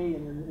the day,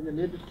 in the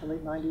mid to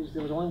late 90s,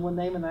 there was only one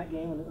name in that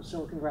game, and it was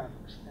Silicon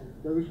Graphics. And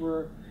those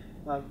were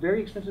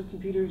very expensive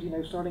computers,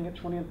 starting at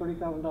 $20,000 and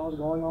 $30,000,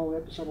 going all the way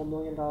up to several $1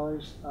 million,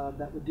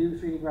 that would do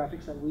 3D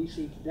graphics that we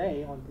see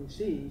today on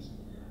PCs.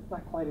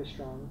 Not quite as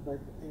strong, but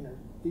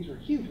these were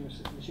huge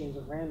machines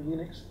that ran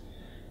Unix.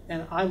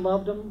 And I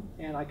loved them,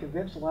 and I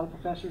convinced a lot of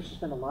professors to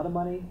spend a lot of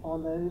money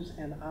on those,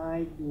 and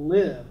I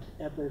lived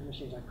at those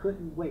machines. I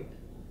couldn't wait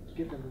to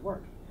get them to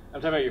work.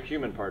 I'm talking about your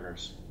human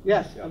partners.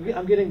 Yes, yeah.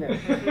 I'm getting there.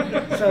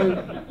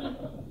 So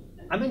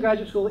I'm in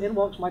graduate school. In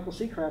walks Michael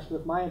Sechrest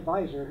with my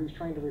advisor, who's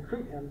trying to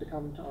recruit him to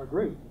come to our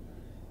group.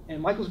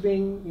 And Michael was the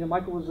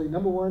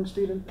 #1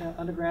 student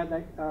undergrad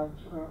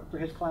for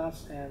his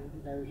class, and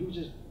he was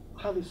just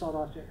highly sought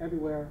after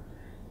everywhere.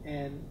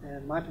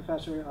 And my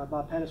professor,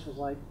 Bob Pettis, was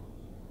like,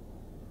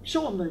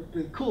 show him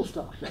the cool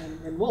stuff,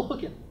 and we'll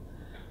hook him.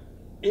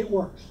 It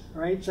works,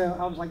 right? So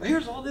I was like,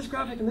 here's all this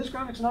graphic and this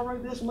graphics, and I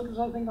wrote this, and look at this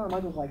other thing. And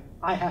Michael was like,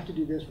 I have to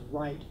do this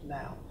right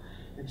now.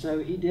 And so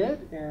he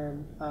did,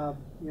 and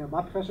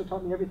my professor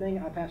taught me everything.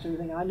 I passed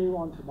everything I knew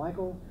on to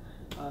Michael.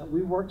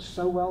 We worked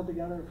so well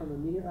together from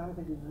immediately. I don't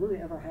think we've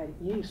really ever had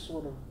any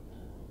sort of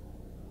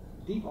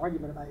deep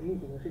argument about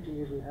anything in the 15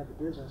 years we've had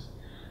the business.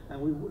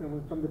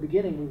 And from the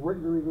beginning, we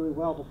worked really, really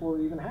well before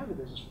we even had the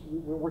business. We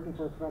were working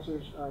for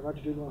professors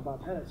Roger Dugal and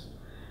Bob Pettis,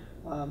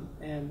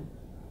 and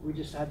we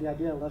just had the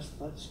idea, let's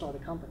start a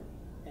company.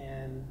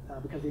 And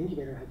because the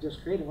incubator had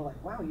just created, we're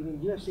like, wow, you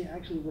mean USC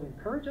actually would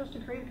encourage us to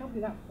create a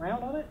company, not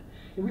frown on it?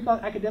 And we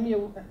thought academia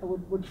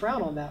would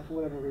frown on that for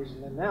whatever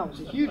reason, and now it's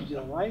a huge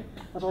deal, right?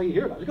 That's all you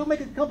hear about. Go make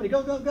a company,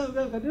 go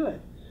do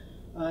it.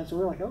 So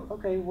we're like, oh,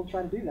 okay, we'll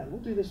try to do that.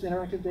 We'll do this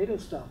interactive data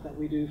stuff that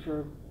we do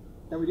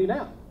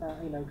now,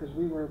 because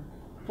we were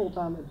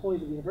full-time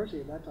employees of the university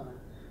at that time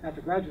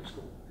after graduate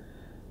school.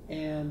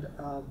 And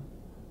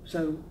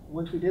so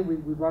once we did,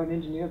 we brought an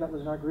engineer that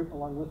was in our group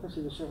along with us.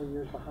 He was several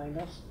years behind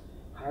us.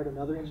 Hired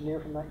another engineer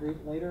from that group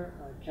later.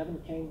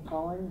 Kevin came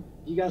calling.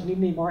 Do you guys need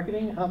any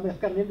marketing? I've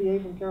got an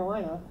MBA from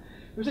Carolina.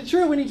 We said,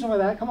 sure, we need some of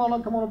that. Come on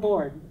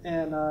aboard.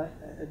 And of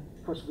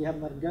course, we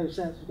haven't let him go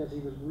since because he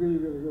was really,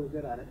 really, really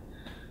good at it.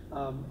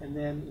 And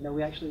then,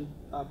 we actually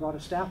brought a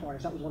staff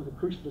artist. That was one of the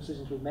crucial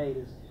decisions we made.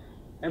 Is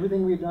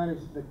everything we've done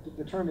is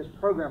the term is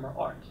programmer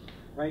art,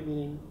 right?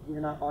 Meaning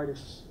we're not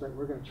artists, but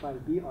we're going to try to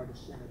be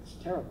artists, and it's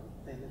terrible.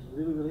 And it's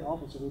really, really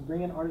awful. So we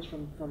bring in artists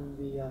from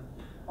the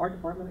art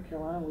department at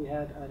Carolina. We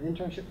had an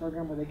internship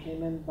program where they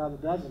came in by the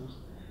dozens,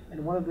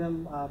 and one of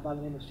them, by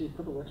the name of Steve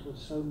Kripowitz, was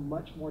so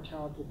much more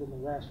talented than the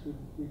rest.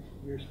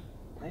 You're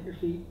plant your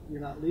feet,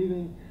 you're not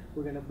leaving.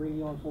 we're going to bring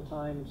you on full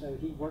time. And so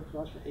he worked for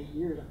us for 8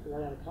 years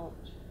right out of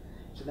college.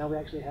 So now we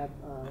actually have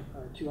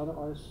 2 other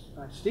artists.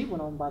 Steve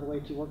went on, by the way,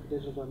 to work for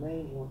Digital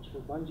Domain. He works for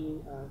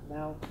Bungie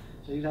now.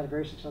 So he's had a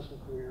very successful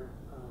career.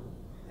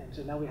 And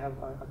so now we have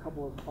a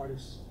couple of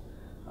artists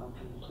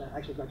that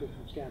actually graduated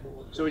from SCAD.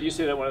 So would you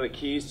say that one of the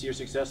keys to your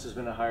success has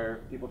been to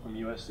hire people from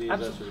USC?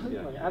 Absolutely,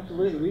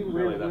 absolutely.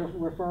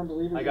 We're firm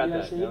believers in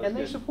USC, and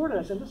they good. supported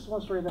us. And this is one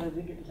story that I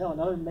didn't get to tell.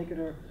 Another make it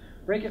or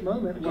break it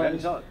moment Go ahead and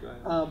was. tell it. Go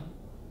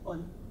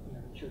ahead.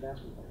 You should have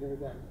asked me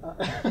that.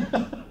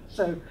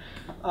 Here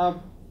we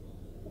go.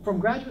 From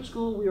graduate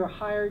school, we were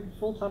hired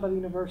full-time by the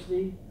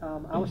university.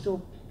 I was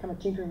still kind of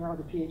tinkering around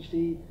with the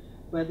PhD,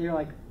 but they were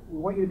like, we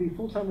want you to be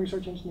full-time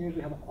research engineers.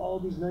 We have all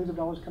these millions of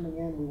dollars coming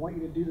in. We want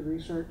you to do the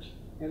research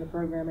and the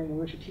programming, and we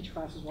want you to teach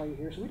classes while you're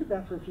here. So we did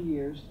that for a few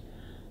years.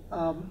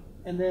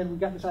 And then we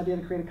got this idea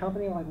to create a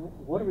company. I'm like,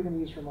 what are we going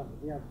to use for money?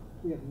 We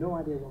have no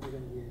idea what we're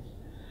going to use.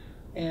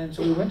 And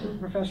so we went to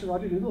Professor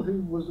Roger Dougal,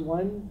 who was the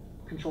one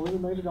controlling the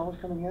millions of dollars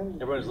coming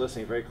in. Everyone's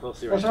listening very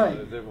closely right now.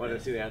 Right. They want to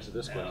see the answer to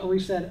this question. We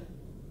said,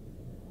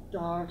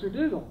 Dr.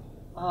 Dougal,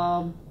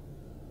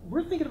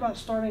 we're thinking about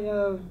starting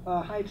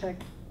a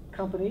high-tech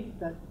company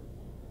that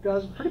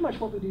does pretty much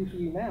what we do for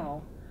you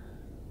now.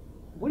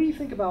 What do you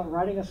think about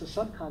writing us a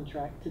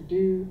subcontract to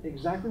do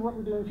exactly what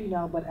we're doing for you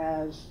now, but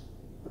as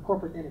a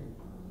corporate entity?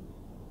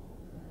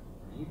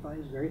 He thought he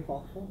was very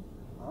thoughtful.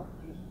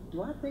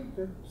 Do I think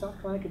that South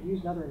Carolina could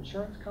use another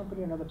insurance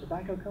company, another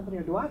tobacco company,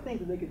 or do I think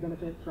that they could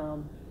benefit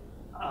from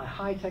a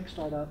high-tech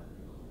startup?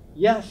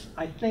 Yes,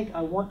 I think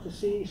I want to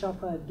see South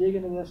Carolina dig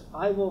into this.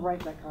 I will write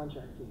that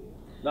contract for you.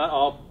 Not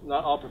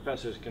all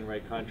professors can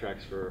write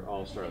contracts for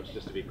all startups,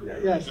 just to be clear.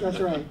 Yes, that's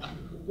right.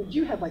 But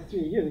you have like 3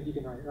 a year that you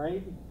can write,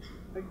 right?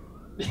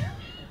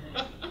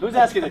 Who's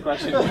asking the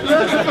question?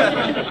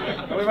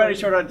 Are we running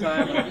short on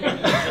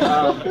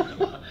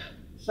time?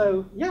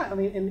 So yeah, I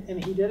mean,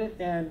 and he did it,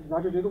 and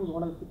Roger Dougal was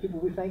one of the people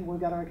we thank when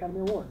we got our Academy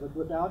Award. But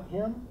without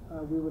him,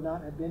 we would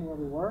not have been where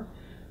we were.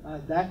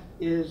 That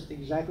is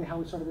exactly how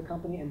we started the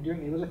company, and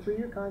it was a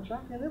 3-year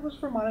contract, and it was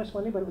for modest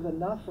money, but it was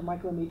enough for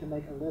Michael and me to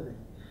make a living.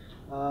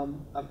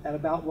 At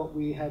about what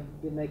we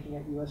had been making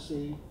at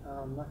USC,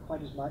 not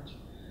quite as much,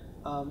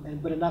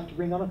 but enough to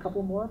bring on a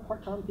couple more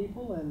part-time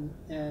people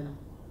and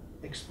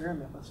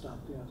experiment with stuff.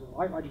 You know, so, all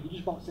right, Roger, you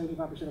just bought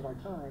 75% of our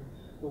time,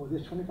 but with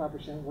this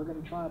 25%, we're going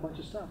to try a bunch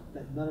of stuff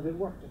that none of it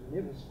worked. I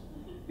mean,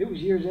 it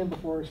was years in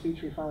before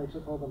SpeedTree finally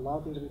took hold, and a lot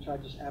of things that we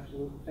tried just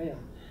absolutely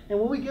failed. And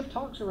when we give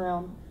talks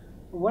around,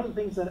 one of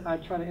the things that I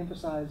try to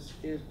emphasize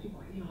is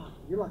people,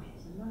 you're lucky. I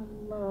say,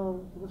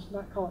 no, let's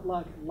not call it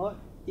luck. Luck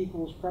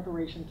equals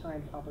preparation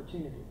times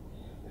opportunity.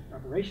 If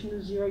preparation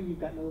is 0,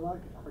 you've got no luck.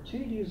 If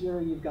opportunity is 0,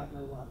 you've got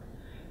no luck.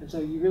 And so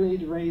you really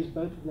need to raise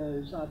both of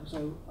those up.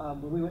 So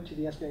when we went to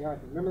the SBIR,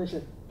 remember they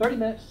said 30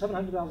 minutes,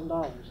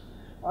 $700,000.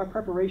 Our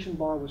preparation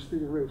bar was through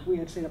the roof. We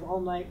had stayed up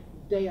all night,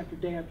 day after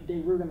day after day.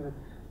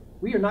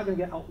 We are not going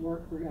to get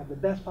outworked. We're going to have the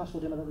best possible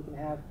demo that we can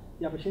have.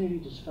 The opportunity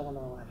just fell in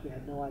our lap. We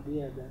had no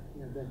idea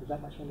that there was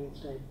that much money at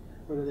stake,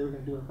 whether they were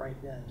going to do it right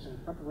then. So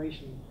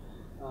preparation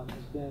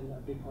has been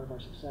a big part of our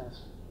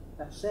success.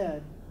 That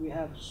said, we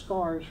have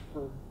scars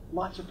for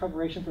lots of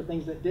preparation for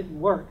things that didn't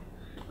work,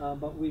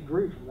 but we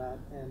grew from that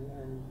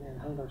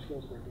and honed our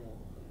skills a great deal.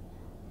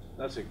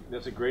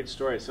 That's a great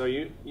story. So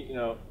you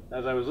know,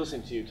 as I was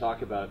listening to you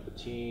talk about the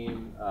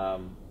team,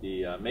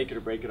 the make it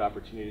or break it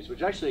opportunities,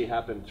 which actually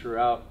happened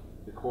throughout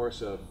the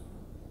course of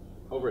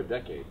over a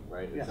decade,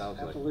 right? Yes, it sounds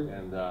absolutely.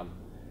 like,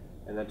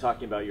 and then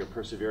talking about your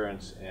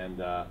perseverance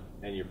and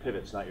your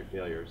pivots, not your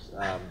failures.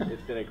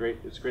 It's been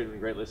been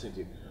great listening to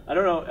you. I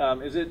don't know,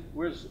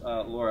 where's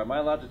Laura? Am I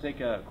allowed to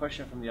take a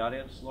question from the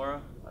audience,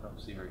 Laura? I don't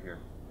see her here.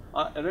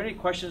 Are there any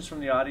questions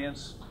from the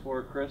audience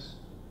for Chris?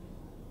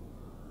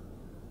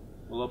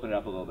 We'll open it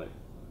up a little bit.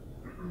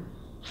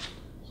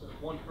 So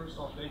first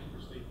off, thank you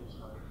for speaking this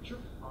time. Sure.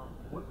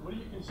 What do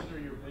you consider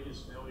your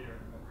biggest failure,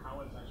 and how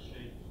has that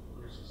shaped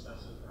your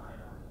successes at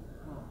IDAC?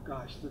 Oh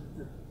gosh,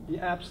 the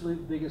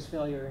absolute biggest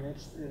failure, and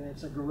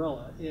it's a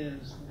gorilla,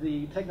 is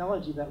the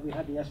technology that we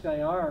had the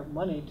SBIR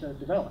money to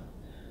develop.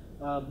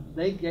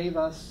 They gave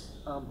us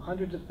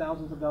hundreds of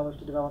thousands of dollars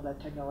to develop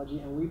that technology,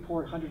 and we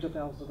poured hundreds of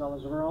thousands of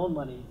dollars of our own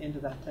money into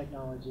that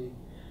technology.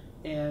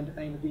 And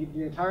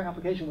the entire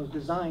application was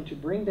designed to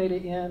bring data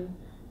in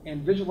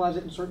and visualize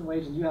it in certain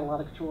ways, and you had a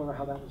lot of control over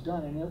how that was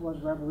done, and it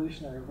was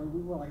revolutionary.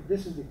 We were like,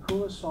 this is the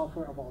coolest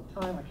software of all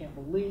time. I can't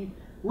believe,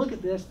 look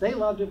at this. They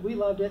loved it, we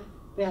loved it.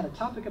 They had a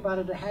topic about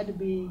it. It had to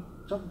be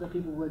something that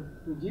people would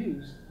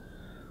use.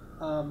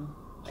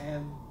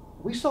 And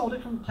we sold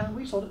it from the time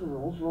we sold it to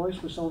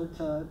Rolls-Royce, we sold it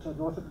to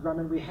Northrop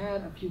Grumman. We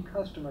had a few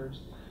customers,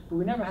 but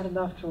we never had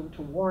enough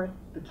to warrant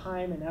the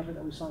time and effort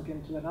that we sunk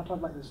into it. And I'll talk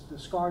about the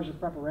scars of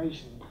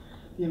preparation.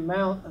 The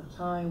amount of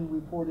time we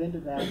poured into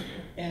that,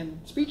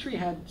 and SpeedTree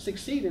had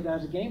succeeded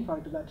as a game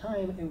product at that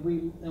time, and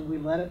we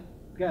let it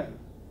go.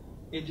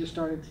 It just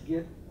started to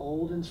get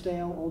old and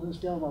stale,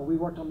 while we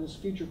worked on this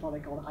future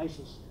product called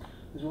ISIS,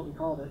 is what we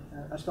called it.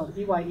 I spelled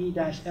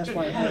EYE-SYS.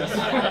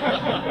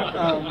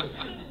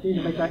 Need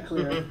to make that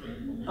clear.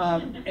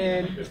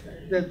 And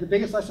the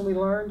biggest lesson we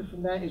learned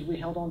from that is we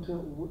held on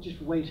to it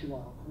just way too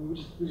long.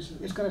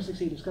 It's going to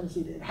succeed, it's going to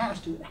succeed, it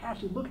has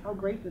to, look how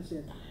great this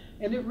is.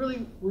 And it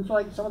really, we feel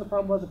like some of the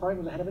problem was the product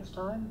was ahead of its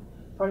time.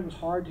 The product was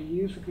hard to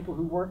use for people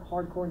who weren't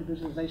hardcore into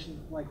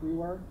visualization like we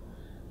were.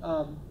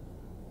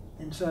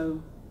 And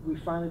so we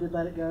finally did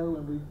let it go,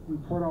 and we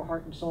poured our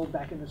heart and soul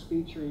back into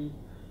SpeedTree.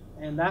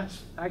 And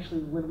that's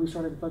actually when we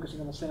started focusing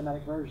on the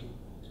cinematic version.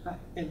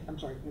 And I'm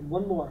sorry, and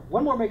one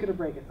more make it or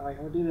break it. All right,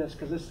 I'm going to do this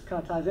because this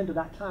kind of ties into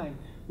that time.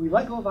 We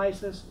let go of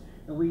ISIS,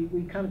 and we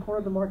kind of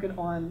cornered the market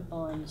on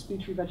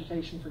SpeedTree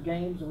vegetation for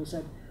games, and we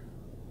said,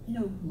 you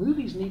know,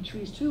 movies need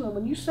trees too, and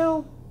when you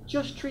sell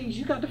just trees,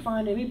 you got to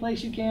find any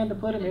place you can to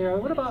put them here.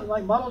 What about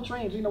like model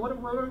trains? You know, what are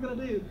we going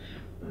to do?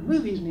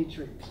 Movies need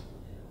trees.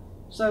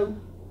 So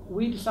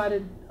we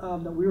decided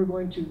that we were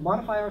going to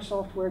modify our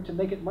software to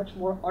make it much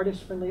more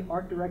artist-friendly,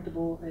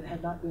 art-directable. It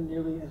had not been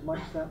nearly as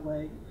much that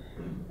way.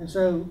 And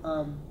so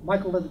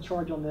Michael led the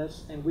charge on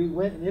this, and we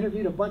went and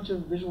interviewed a bunch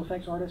of visual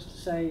effects artists to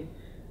say,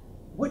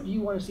 what do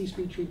you want to see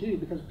SpeedTree do?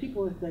 Because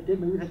people that did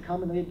movies had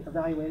come and they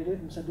evaluated it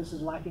and said, this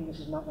is lacking, this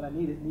is not what I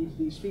need, it needs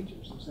these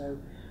features. And so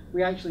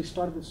we actually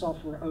started the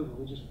software over.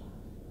 We just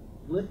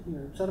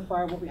set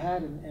afire what we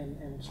had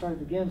and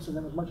started again, so that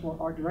it was much more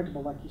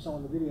art-directable like you saw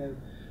in the video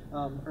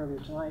earlier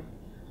tonight.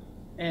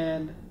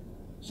 And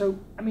so,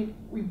 I mean,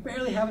 we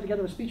barely have it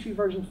together with SpeedTree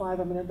version 5.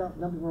 I mean, that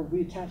number will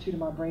be tattooed in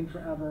my brain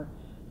forever.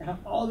 And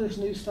all this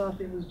new stuff,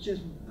 it was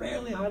just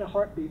barely had a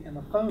heartbeat, and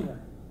the phone rang.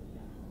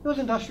 It was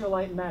Industrial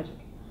Light and Magic,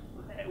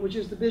 which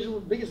is the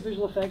biggest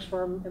visual effects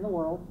firm in the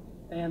world.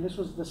 And this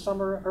was the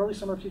early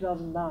summer of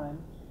 2009.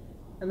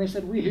 And they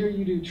said, we hear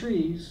you do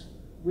trees.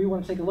 We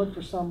want to take a look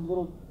for some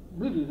little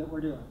movie that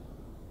we're doing.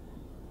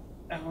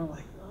 And we're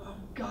like, oh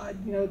God,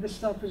 you know, this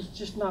stuff is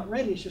just not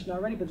ready. It's just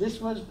not ready. But this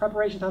was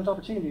preparation times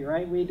opportunity,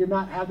 right? We did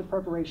not have the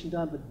preparation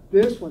done, but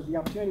this was the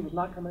opportunity was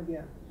not coming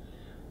again.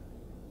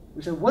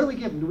 We said, what do we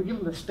give them? Do we give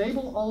them the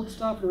stable old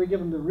stuff, or do we give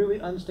them the really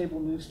unstable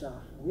new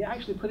stuff? And we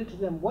actually put it to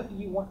them, what do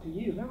you want to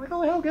use? And they're like,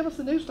 oh, hell, give us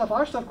the new stuff.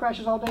 Our stuff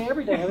crashes all day,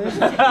 every day.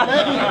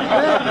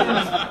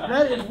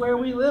 That is where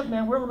we live,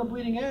 man. We're on the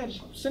bleeding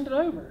edge. Send it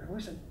over. And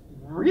we said,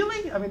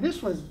 really? I mean,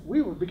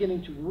 we were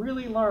beginning to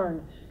really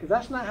learn, because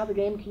that's not how the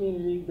game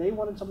community, they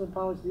wanted something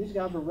polished. These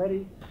guys were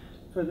ready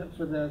for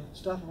the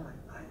stuff.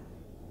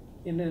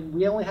 And then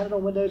we only had it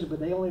on Windows, but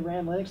they only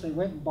ran Linux. They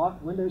went and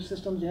bought Windows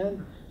systems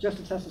in just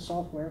to test the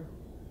software.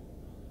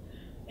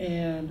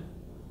 And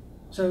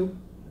so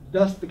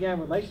thus began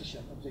a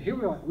relationship. So here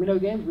we are. We know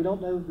games. We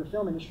don't know the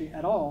film industry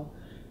at all.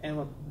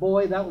 And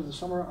boy, that was the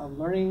summer of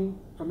learning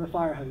from the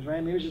fire hose, right? I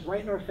mean, it was just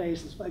right in our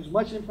face. As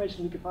much information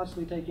as we could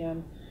possibly take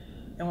in.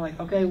 And we're like,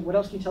 okay, what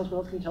else can you tell us? What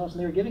else can you tell us?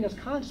 And they were giving us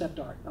concept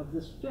art of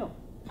this film.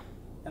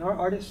 And our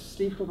artist,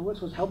 Steve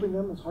Klukowitz, was helping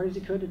them as hard as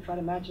he could to try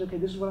to match it. Okay,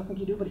 this is what I think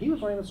you do. But he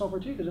was learning the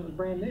software too, because it was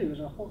brand new. It was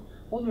a whole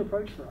new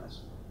approach for us.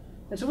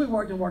 And so we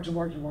worked, and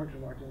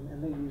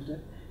they used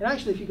it. And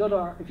actually, if you go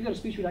to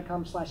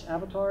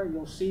SpeedTree.com/avatar,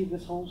 you'll see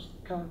this whole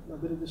kind of a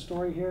bit of the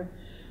story here.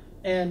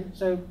 And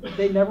so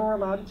they never were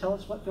allowed to tell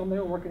us what film they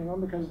were working on,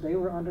 because they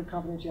were under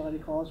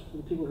confidentiality clause for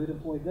the people who'd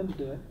employed them to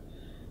do it.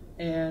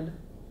 And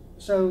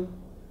so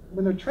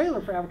when the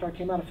trailer for Avatar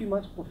came out a few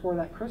months before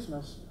that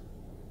Christmas,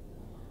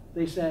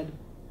 they said,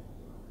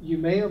 you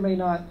may or may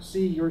not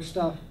see your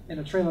stuff in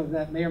a trailer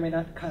that may or may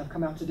not have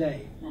come out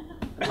today.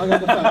 I hung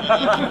up the phone.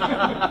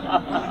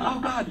 Oh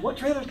God, what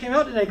trailers came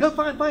out today? Go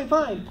find.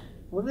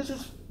 Well, there's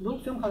this little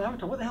film called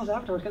Avatar. What the hell's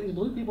Avatar? It's got these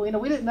blue people. You know,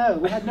 we didn't know.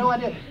 We had no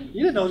idea.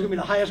 You didn't know it was going to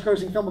be the highest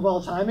grossing film of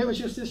all time. It was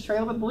just this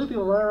trailer with blue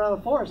people running around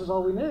the forest is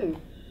all we knew.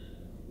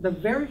 The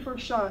very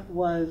first shot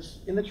was,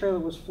 in the trailer,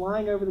 was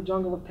flying over the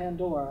jungle of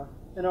Pandora.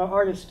 And our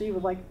artist, Steve,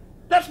 was like,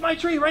 that's my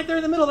tree right there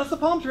in the middle. That's the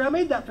palm tree. I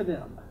made that for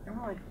them. And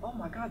we're like, oh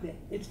my God,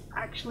 it's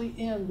actually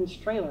in this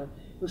trailer.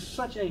 It was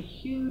such a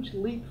huge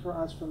leap for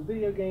us from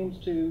video games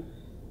to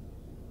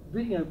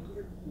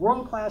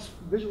world-class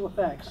visual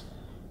effects.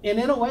 And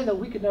in a way that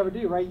we could never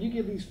do, right? You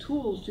give these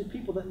tools to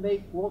people that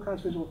make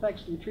world-class visual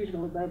effects, your trees are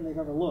going to look better than they've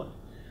ever looked.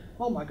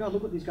 Oh my God,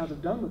 look what these guys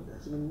have done with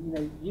this. I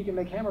mean, you can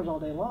make hammers all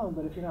day long,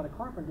 but if you're not a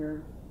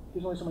carpenter,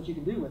 there's only so much you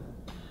can do with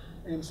it.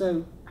 And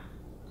so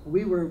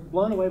we were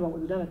blown away by what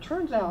we've done. It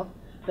turns out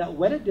that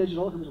Wedded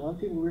Digital, who was one of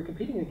the people we were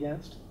competing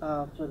against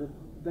for the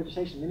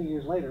vegetation many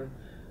years later,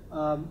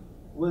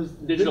 was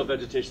Digital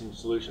Vegetation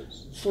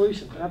Solutions.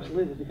 Solutions,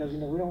 absolutely, because we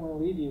don't want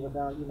to leave you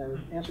without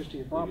answers to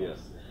your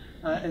problems.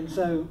 Yes. And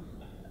so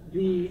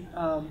the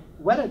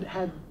Wedded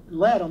had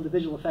led on the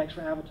visual effects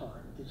for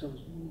Avatar, so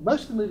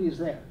most of the movie is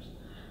theirs.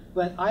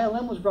 But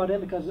ILM was brought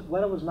in because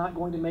Wedded was not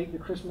going to make the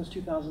Christmas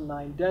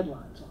 2009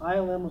 deadline. So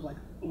ILM was like,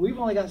 we've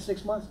only got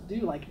 6 months to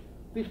do like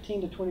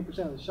 15 to 20%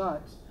 of the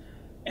shots.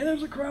 And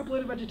there's a crap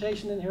load of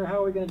vegetation in here,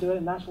 how are we going to do it?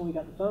 And that's when we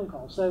got the phone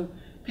call. So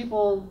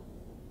people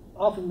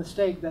often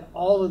mistake that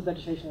all of the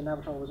vegetation in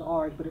Avatar was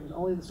ours, but it was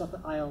only the stuff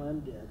that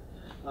ILM did.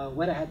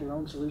 Weta had their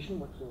own solution,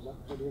 which was up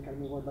for the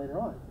Academy Award later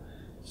on.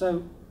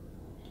 So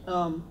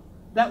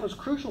that was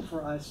crucial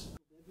for us.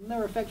 And there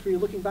were effects where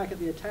you're looking back at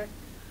the attack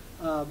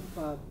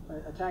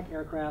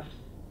aircraft,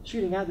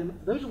 shooting at them,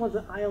 those are the ones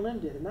that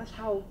ILM did. And that's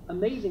how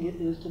amazing it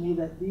is to me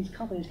that these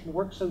companies can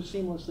work so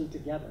seamlessly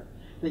together.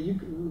 That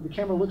the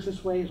camera looks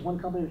this way, it's one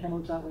company, the camera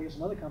looks that way, it's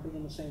another company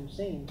in the same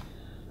scene.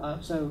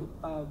 So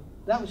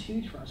that was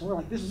huge for us. And we're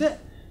like, this is it.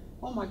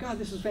 Oh my God,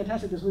 this is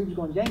fantastic. This movie's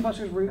going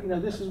gangbusters. We're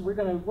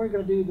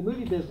gonna do the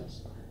movie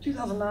business.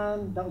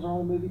 2009, that was our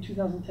only movie.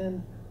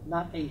 2010,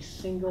 not a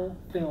single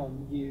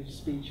film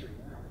used SpeedTree.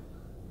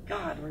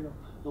 God, we're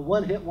the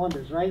one-hit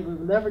wonders, right? We'll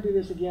never do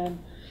this again.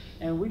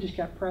 And we just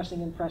kept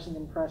pressing and pressing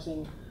and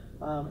pressing.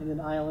 And then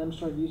ILM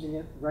started using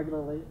it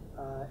regularly.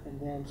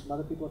 And then some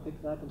other people have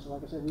picked it up. And so,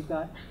 like I said, we've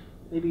got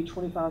maybe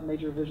 25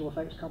 major visual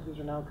effects companies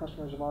are now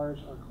customers of ours,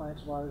 or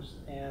clients of ours.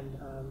 And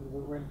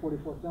we're in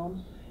 44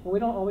 films. And we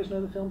don't always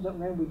know the films that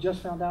we're in. We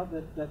just found out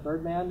that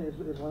Birdman is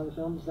one of the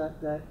films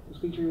that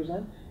SpeedTree was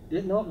in.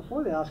 Didn't know it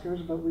before the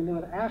Oscars, but we knew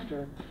it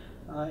after.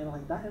 And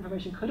like that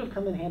information could have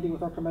come in handy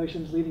with our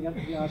promotions leading up to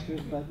the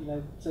Oscars, but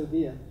so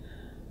be it.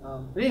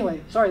 But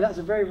anyway, sorry, that was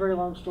a very, very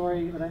long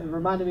story, and it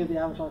reminded me of the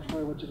Avatar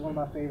story, which is one of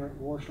my favorite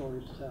war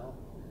stories to tell.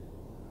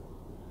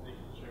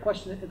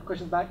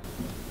 Questions back?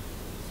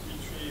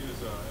 SpeedTree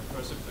is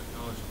impressive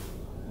technology,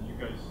 and you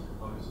guys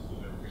obviously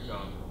did a good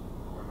job.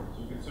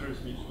 Do you consider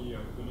SpeedTree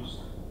a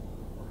finished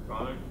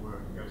product,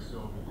 or you guys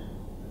still making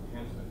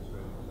enhancements to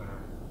it that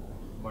are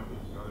marketed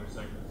to other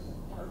segments?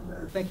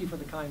 Thank you for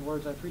the kind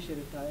words. I appreciate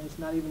it. It's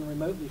not even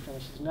remotely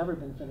finished. It's never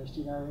been finished.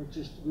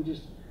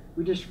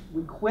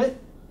 We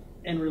quit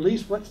and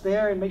release what's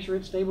there and make sure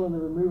it's stable, and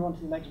then we move on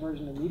to the next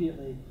version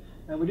immediately.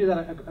 And we do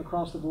that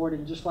across the board.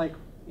 And just like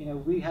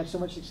we had so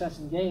much success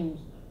in games,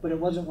 but it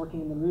wasn't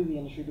working in the movie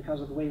industry because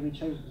of the way we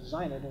chose to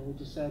design it. And we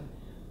just said,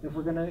 if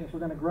we're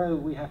gonna grow,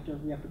 we have to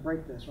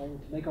break this, right?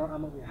 To make our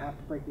omelet, we have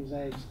to break these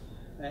eggs,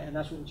 and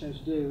that's what we chose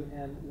to do.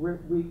 And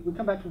we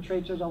come back from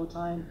trade shows all the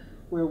time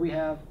where we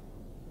have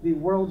the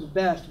world's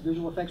best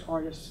visual effects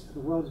artists, the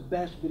world's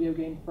best video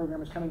game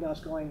programmers coming to us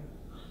going,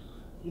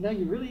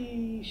 you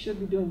really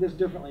should be doing this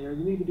differently, or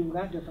you need to do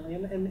that differently.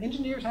 And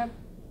engineers have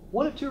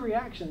one of two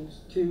reactions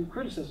to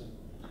criticism.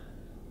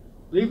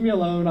 Leave me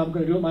alone, I'm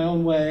going to do it my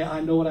own way,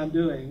 I know what I'm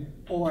doing.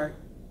 Or,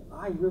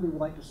 I really would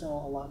like to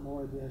sell a lot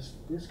more of this.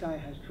 This guy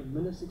has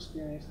tremendous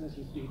experience in this.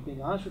 He's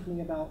being honest with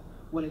me about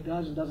what it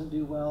does and doesn't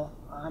do well.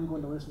 I'm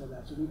going to listen to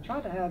that. So we've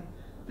tried to have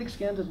thick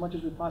skins as much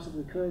as we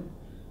possibly could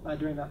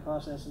during that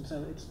process, and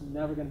so it's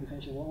never going to be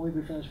finished. It won't only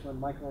be finished when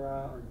Michael or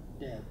I are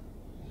dead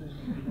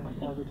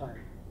or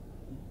retired.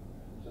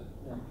 So,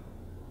 yeah.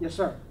 Yes,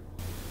 sir.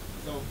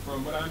 So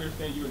from what I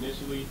understand, you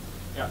initially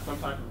got some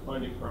type of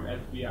funding from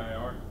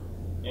SBIR,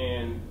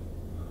 and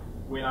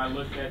when I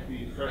looked at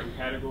the certain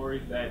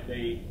categories that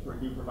they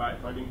do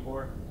provide funding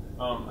for,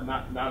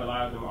 not a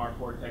lot of them are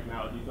for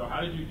technology. So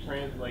how did you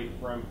translate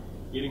from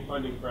getting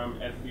funding from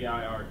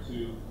SBIR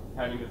to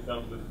having a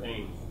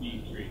self-sustained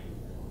SpeedTree?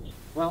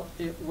 Well,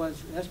 it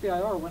was,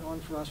 SBIR went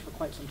on for us for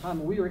quite some time,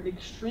 and we were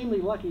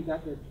extremely lucky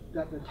that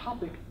the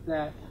topic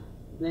that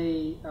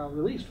they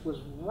released was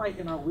right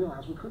in our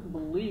wheelhouse. We couldn't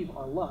believe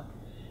our luck.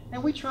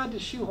 And we tried to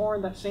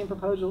shoehorn that same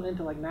proposal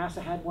into, like,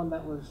 NASA had one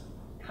that was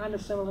kind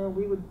of similar.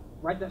 We would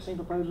write that same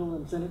proposal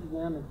and send it to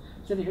them and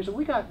send it here. So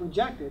we got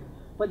rejected,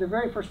 but the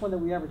very first one that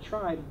we ever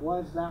tried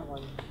was that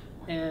one.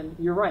 And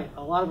you're right,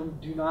 a lot of them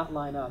do not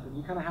line up, and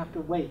you kind of have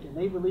to wait. And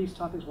they release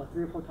topics,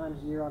 3 or 4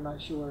 times a year, I'm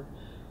not sure.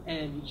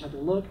 And you just have to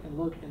look and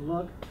look and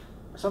look.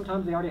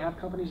 Sometimes they already have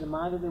companies in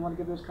mind that they want to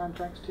give those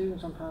contracts to,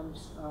 and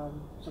sometimes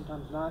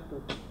not.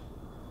 But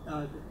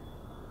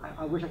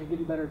I wish I could give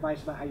you better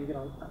advice about how you're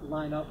going to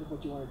line up with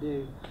what you want to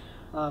do.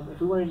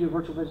 If we wanted to do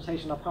virtual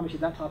vegetation, I promise you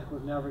that topic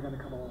was never going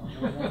to come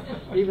along.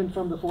 Even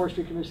from the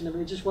Forestry Commission,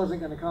 it just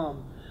wasn't going to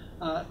come.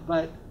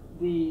 But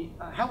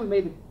how we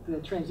made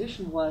the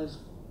transition was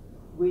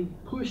we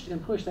pushed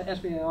and pushed the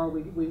SBIR.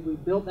 We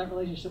built that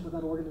relationship with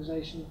that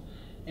organization,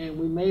 and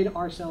we made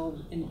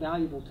ourselves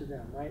invaluable to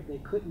them, right? They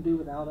couldn't do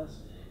without us.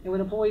 And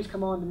when employees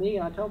come on to me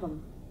and I tell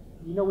them,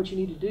 you know what you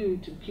need to do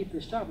to keep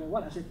this job, and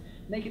what? I said,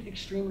 make it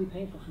extremely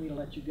painful for me to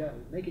let you go.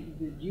 Make it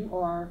that you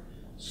are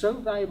so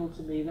valuable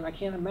to me that I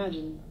can't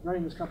imagine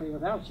running this company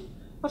without you.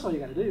 That's all you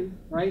got to do,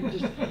 right?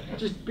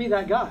 just be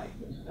that guy,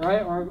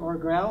 right? Or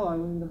growl.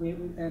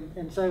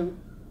 And so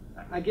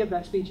I give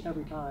that speech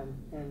every time,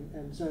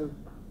 and so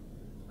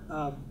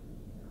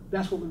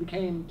that's what we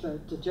became to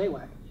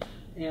JWAC.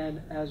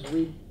 And as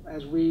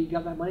we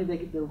got that money,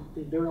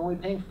 they were only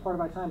paying for part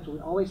of our time, so we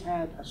always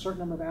had a certain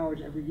number of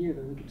hours every year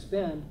that we could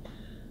spend,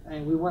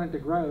 and we wanted to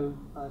grow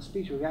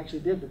SpeedTree. We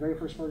actually did the very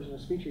first version of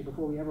SpeedTree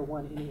before we ever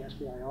won any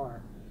SBIR,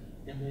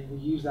 and then we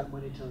used that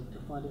money to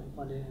fund it,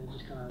 and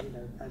just kind of,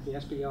 as the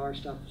SBIR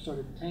stuff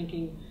started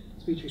tanking,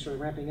 SpeedTree started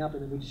ramping up,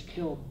 and then we just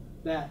killed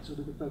that so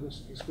we could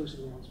focus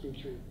exclusively on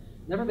SpeedTree.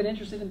 Never been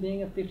interested in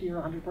being a 50 or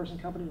 100 person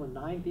company. We're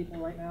 9 people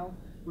right now.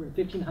 We're in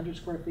 1,500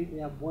 square feet. We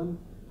have 1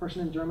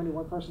 person in Germany,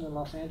 1 person in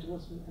Los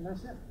Angeles, and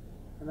that's it.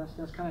 And that's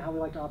kind of how we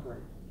like to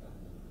operate.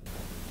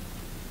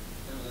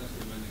 That was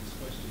actually my next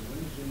question. When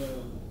did you know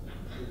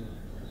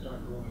to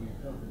start growing your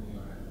company,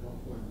 or at what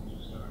point did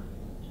you start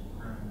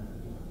hiring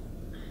people?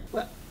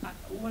 Well,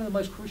 one of the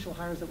most crucial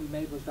hires that we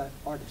made was that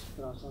artist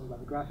that I was talking about,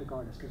 the graphic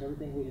artist, because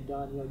everything we had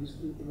done,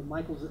 in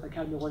Michael's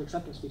Academy Award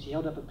acceptance speech, he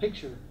held up a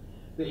picture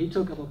that he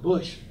took of a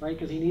bush, right?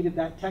 Because he needed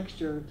that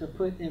texture to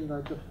put in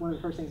one of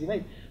the first things he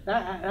made.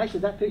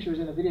 That picture is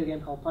in a video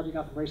game called Project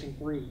Gotham Racing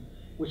 3,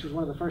 which was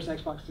one of the first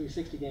Xbox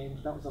 360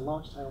 games. That was the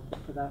launch title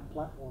for that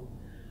platform.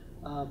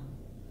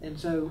 And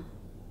so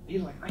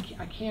he's like,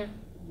 I can't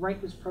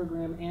write this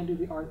program and do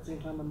the art at the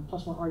same time. And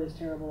plus my art is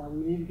terrible.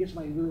 We need to get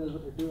somebody who really knows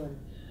what they're doing.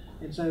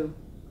 And so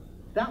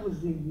that was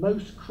the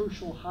most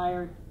crucial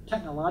hire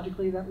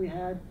technologically that we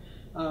had.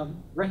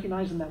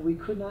 Recognizing that we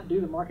could not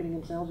do the marketing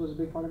themselves was a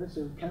big part of it,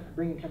 so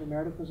bringing Kevin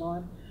Meredith was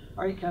on.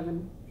 All right,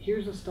 Kevin,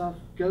 here's the stuff,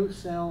 go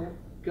sell,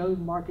 go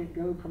market,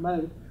 go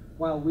promote,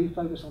 while we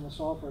focus on the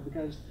software,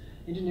 because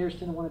engineers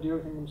tend to want to do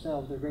everything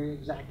themselves. They're very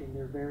exacting,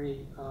 they're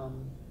very,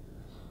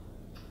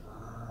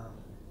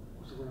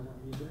 what's the word I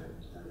want to use there?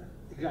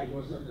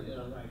 Exactly.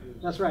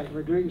 That's right,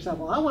 we're doing it yourself.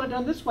 Well, I want it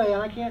done this way,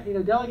 and I can't,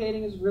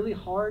 delegating is really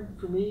hard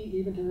for me,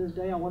 even to this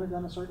day. I want it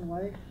done a certain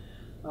way.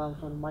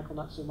 From Michael,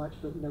 not so much,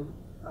 but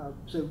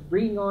so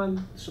bringing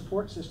on the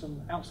support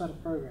system outside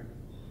of programming.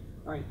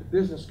 All right, the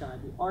business guy,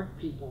 the art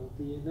people,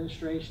 the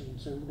administration.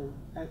 So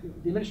the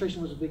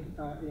administration was a big,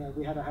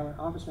 we had to have an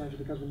office manager,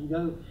 because when you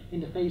go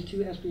into phase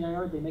 2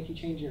 SBIR, they make you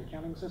change your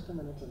accounting system,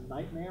 and it's a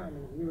nightmare. I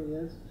mean, it really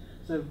is.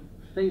 So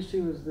phase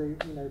 2 is the,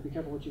 be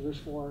careful what you wish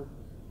for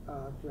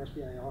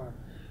SBIR.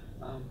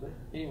 But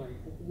anyway,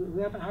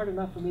 we haven't hired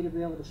enough for me to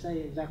be able to say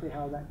exactly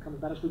how that comes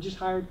about us. We just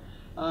hired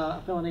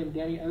a fellow named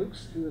Danny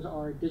Oakes, who is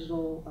our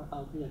digital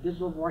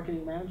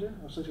marketing manager,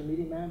 our social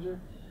media manager,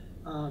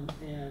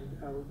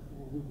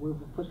 we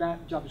put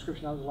that job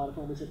description out. It was a lot of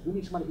fun. We said, we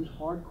need somebody who's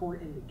hardcore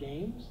into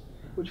games,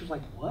 which was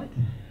like, what?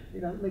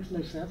 It makes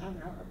no sense.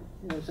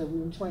 So we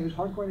need somebody who's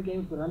hardcore into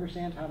games, but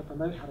understands how to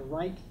promote, how to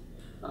write.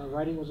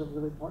 Writing was a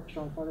really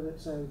strong part of it.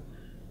 So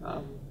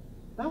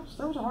that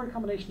was a hard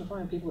combination to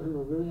find, people who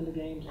were really into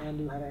games and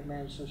knew how to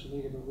manage social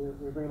media. But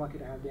we're very lucky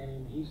to have Danny,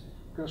 and he's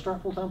going to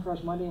start full time for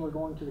us Monday, and we're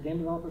going to the Game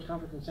Developers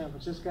Conference in San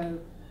Francisco.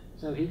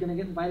 So he's going to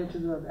get invited to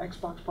the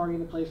Xbox party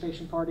and the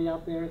PlayStation party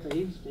out there. So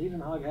he's in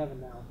hog heaven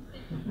now.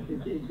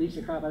 It beats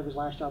the crap out of his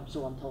last job,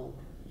 so I'm told.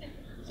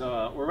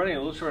 So we're running a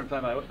little short on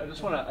time.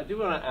 I do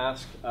want to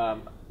ask,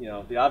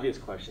 the obvious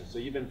question. So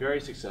you've been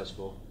very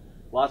successful.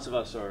 Lots of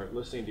us are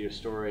listening to your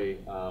story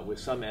with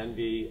some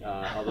envy,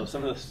 although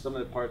some of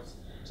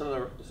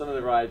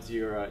the rides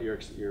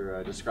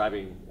you're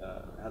describing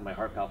had my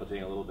heart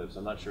palpitating a little bit. So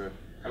I'm not sure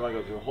I don't want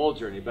to go through a whole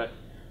journey, but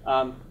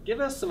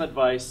give us some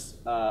advice,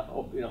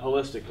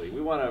 holistically.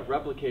 We want to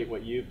replicate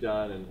what you've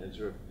done and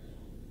sort of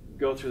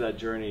go through that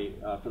journey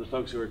for the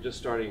folks who are just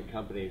starting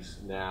companies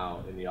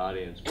now in the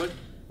audience.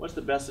 What's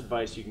the best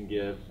advice you can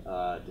give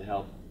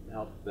to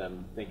help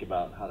them think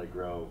about how to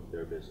grow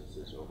their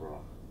businesses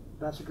overall?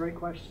 That's a great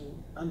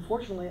question.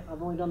 Unfortunately,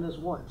 I've only done this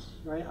once,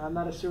 right? I'm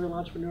not a serial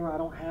entrepreneur. I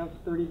don't have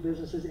 30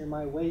 businesses in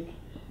my wake.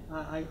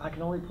 I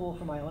can only pull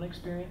from my own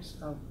experience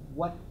of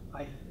what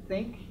I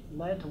think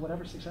led to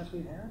whatever success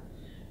we've had.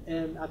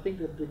 And I think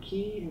that the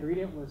key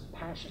ingredient was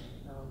passion.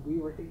 We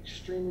were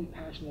extremely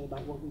passionate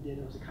about what we did.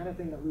 It was the kind of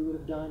thing that we would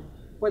have done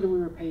whether we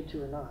were paid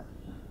to or not.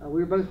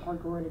 We were both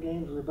hardcore into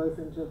games. We were both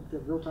into the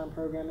real-time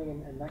programming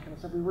and that kind of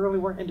stuff. We really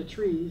weren't into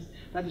trees.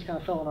 That just kind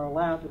of fell in our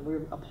lap, and we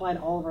applied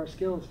all of our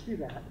skills to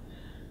that.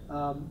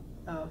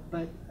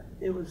 But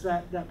it was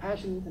that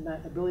passion and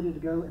that ability to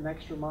go an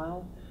extra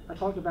mile. I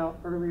talked about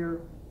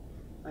earlier,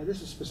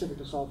 this is specific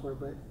to software,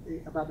 but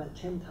about that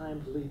 10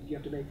 times leap you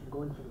have to make from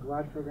going from a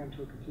garage program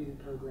to a completed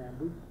program.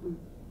 We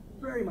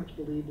very much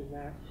believed in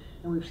that,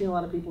 and we've seen a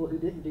lot of people who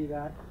didn't do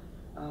that,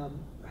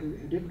 who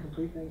didn't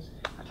complete things.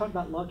 I talked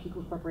about luck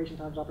equals preparation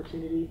times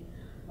opportunity.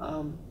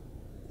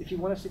 If you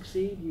want to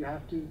succeed, you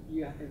have to,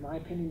 in my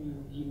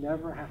opinion, you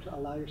never have to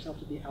allow yourself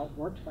to be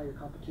outworked by your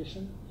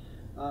competition.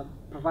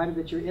 Provided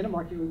that you're in a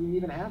market where you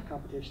even have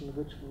competition,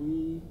 which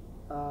we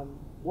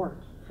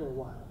weren't for a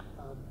while.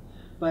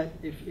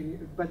 But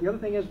the other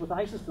thing is with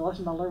ISIS, the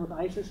lesson I learned with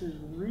ISIS is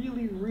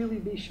really, really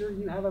be sure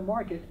you have a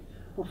market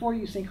before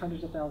you sink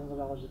hundreds of thousands of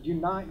dollars. Do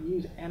not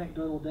use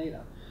anecdotal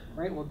data,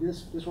 right? Well,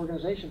 this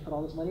organization put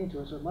all this money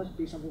into it, so it must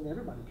be something that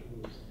everybody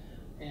can use.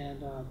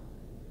 And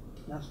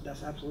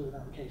that's absolutely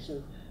not the case.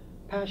 So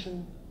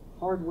passion,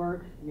 hard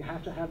work, you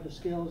have to have the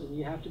skills, and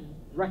you have to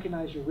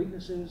recognize your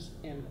weaknesses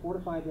and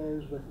fortify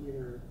those with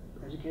either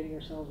educating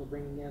yourselves or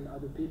bringing in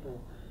other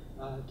people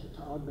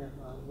to augment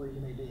where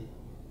you may be,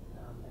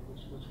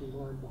 which we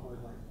learned the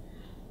hard way.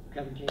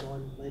 Kevin came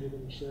on later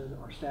than he should.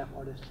 Our staff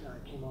artist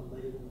came on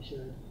later than he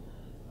should.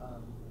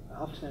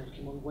 Our office manager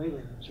came on way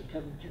later. So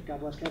Kevin,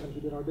 God bless Kevin, he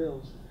did our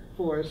bills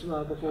for us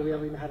before we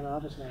ever even had an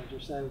office manager.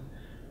 So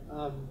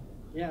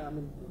yeah, I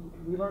mean,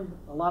 we learned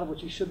a lot of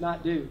what you should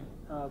not do.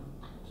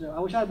 So I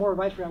wish I had more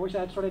advice for you. I wish I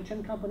had started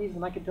 10 companies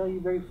and I could tell you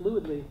very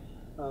fluidly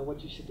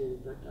what you should do.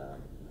 But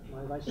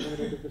my advice is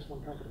limited to this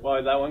one company.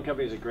 Well, that one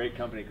company is a great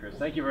company, Chris.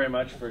 Thank you very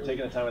much for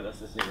taking the time with us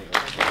this evening.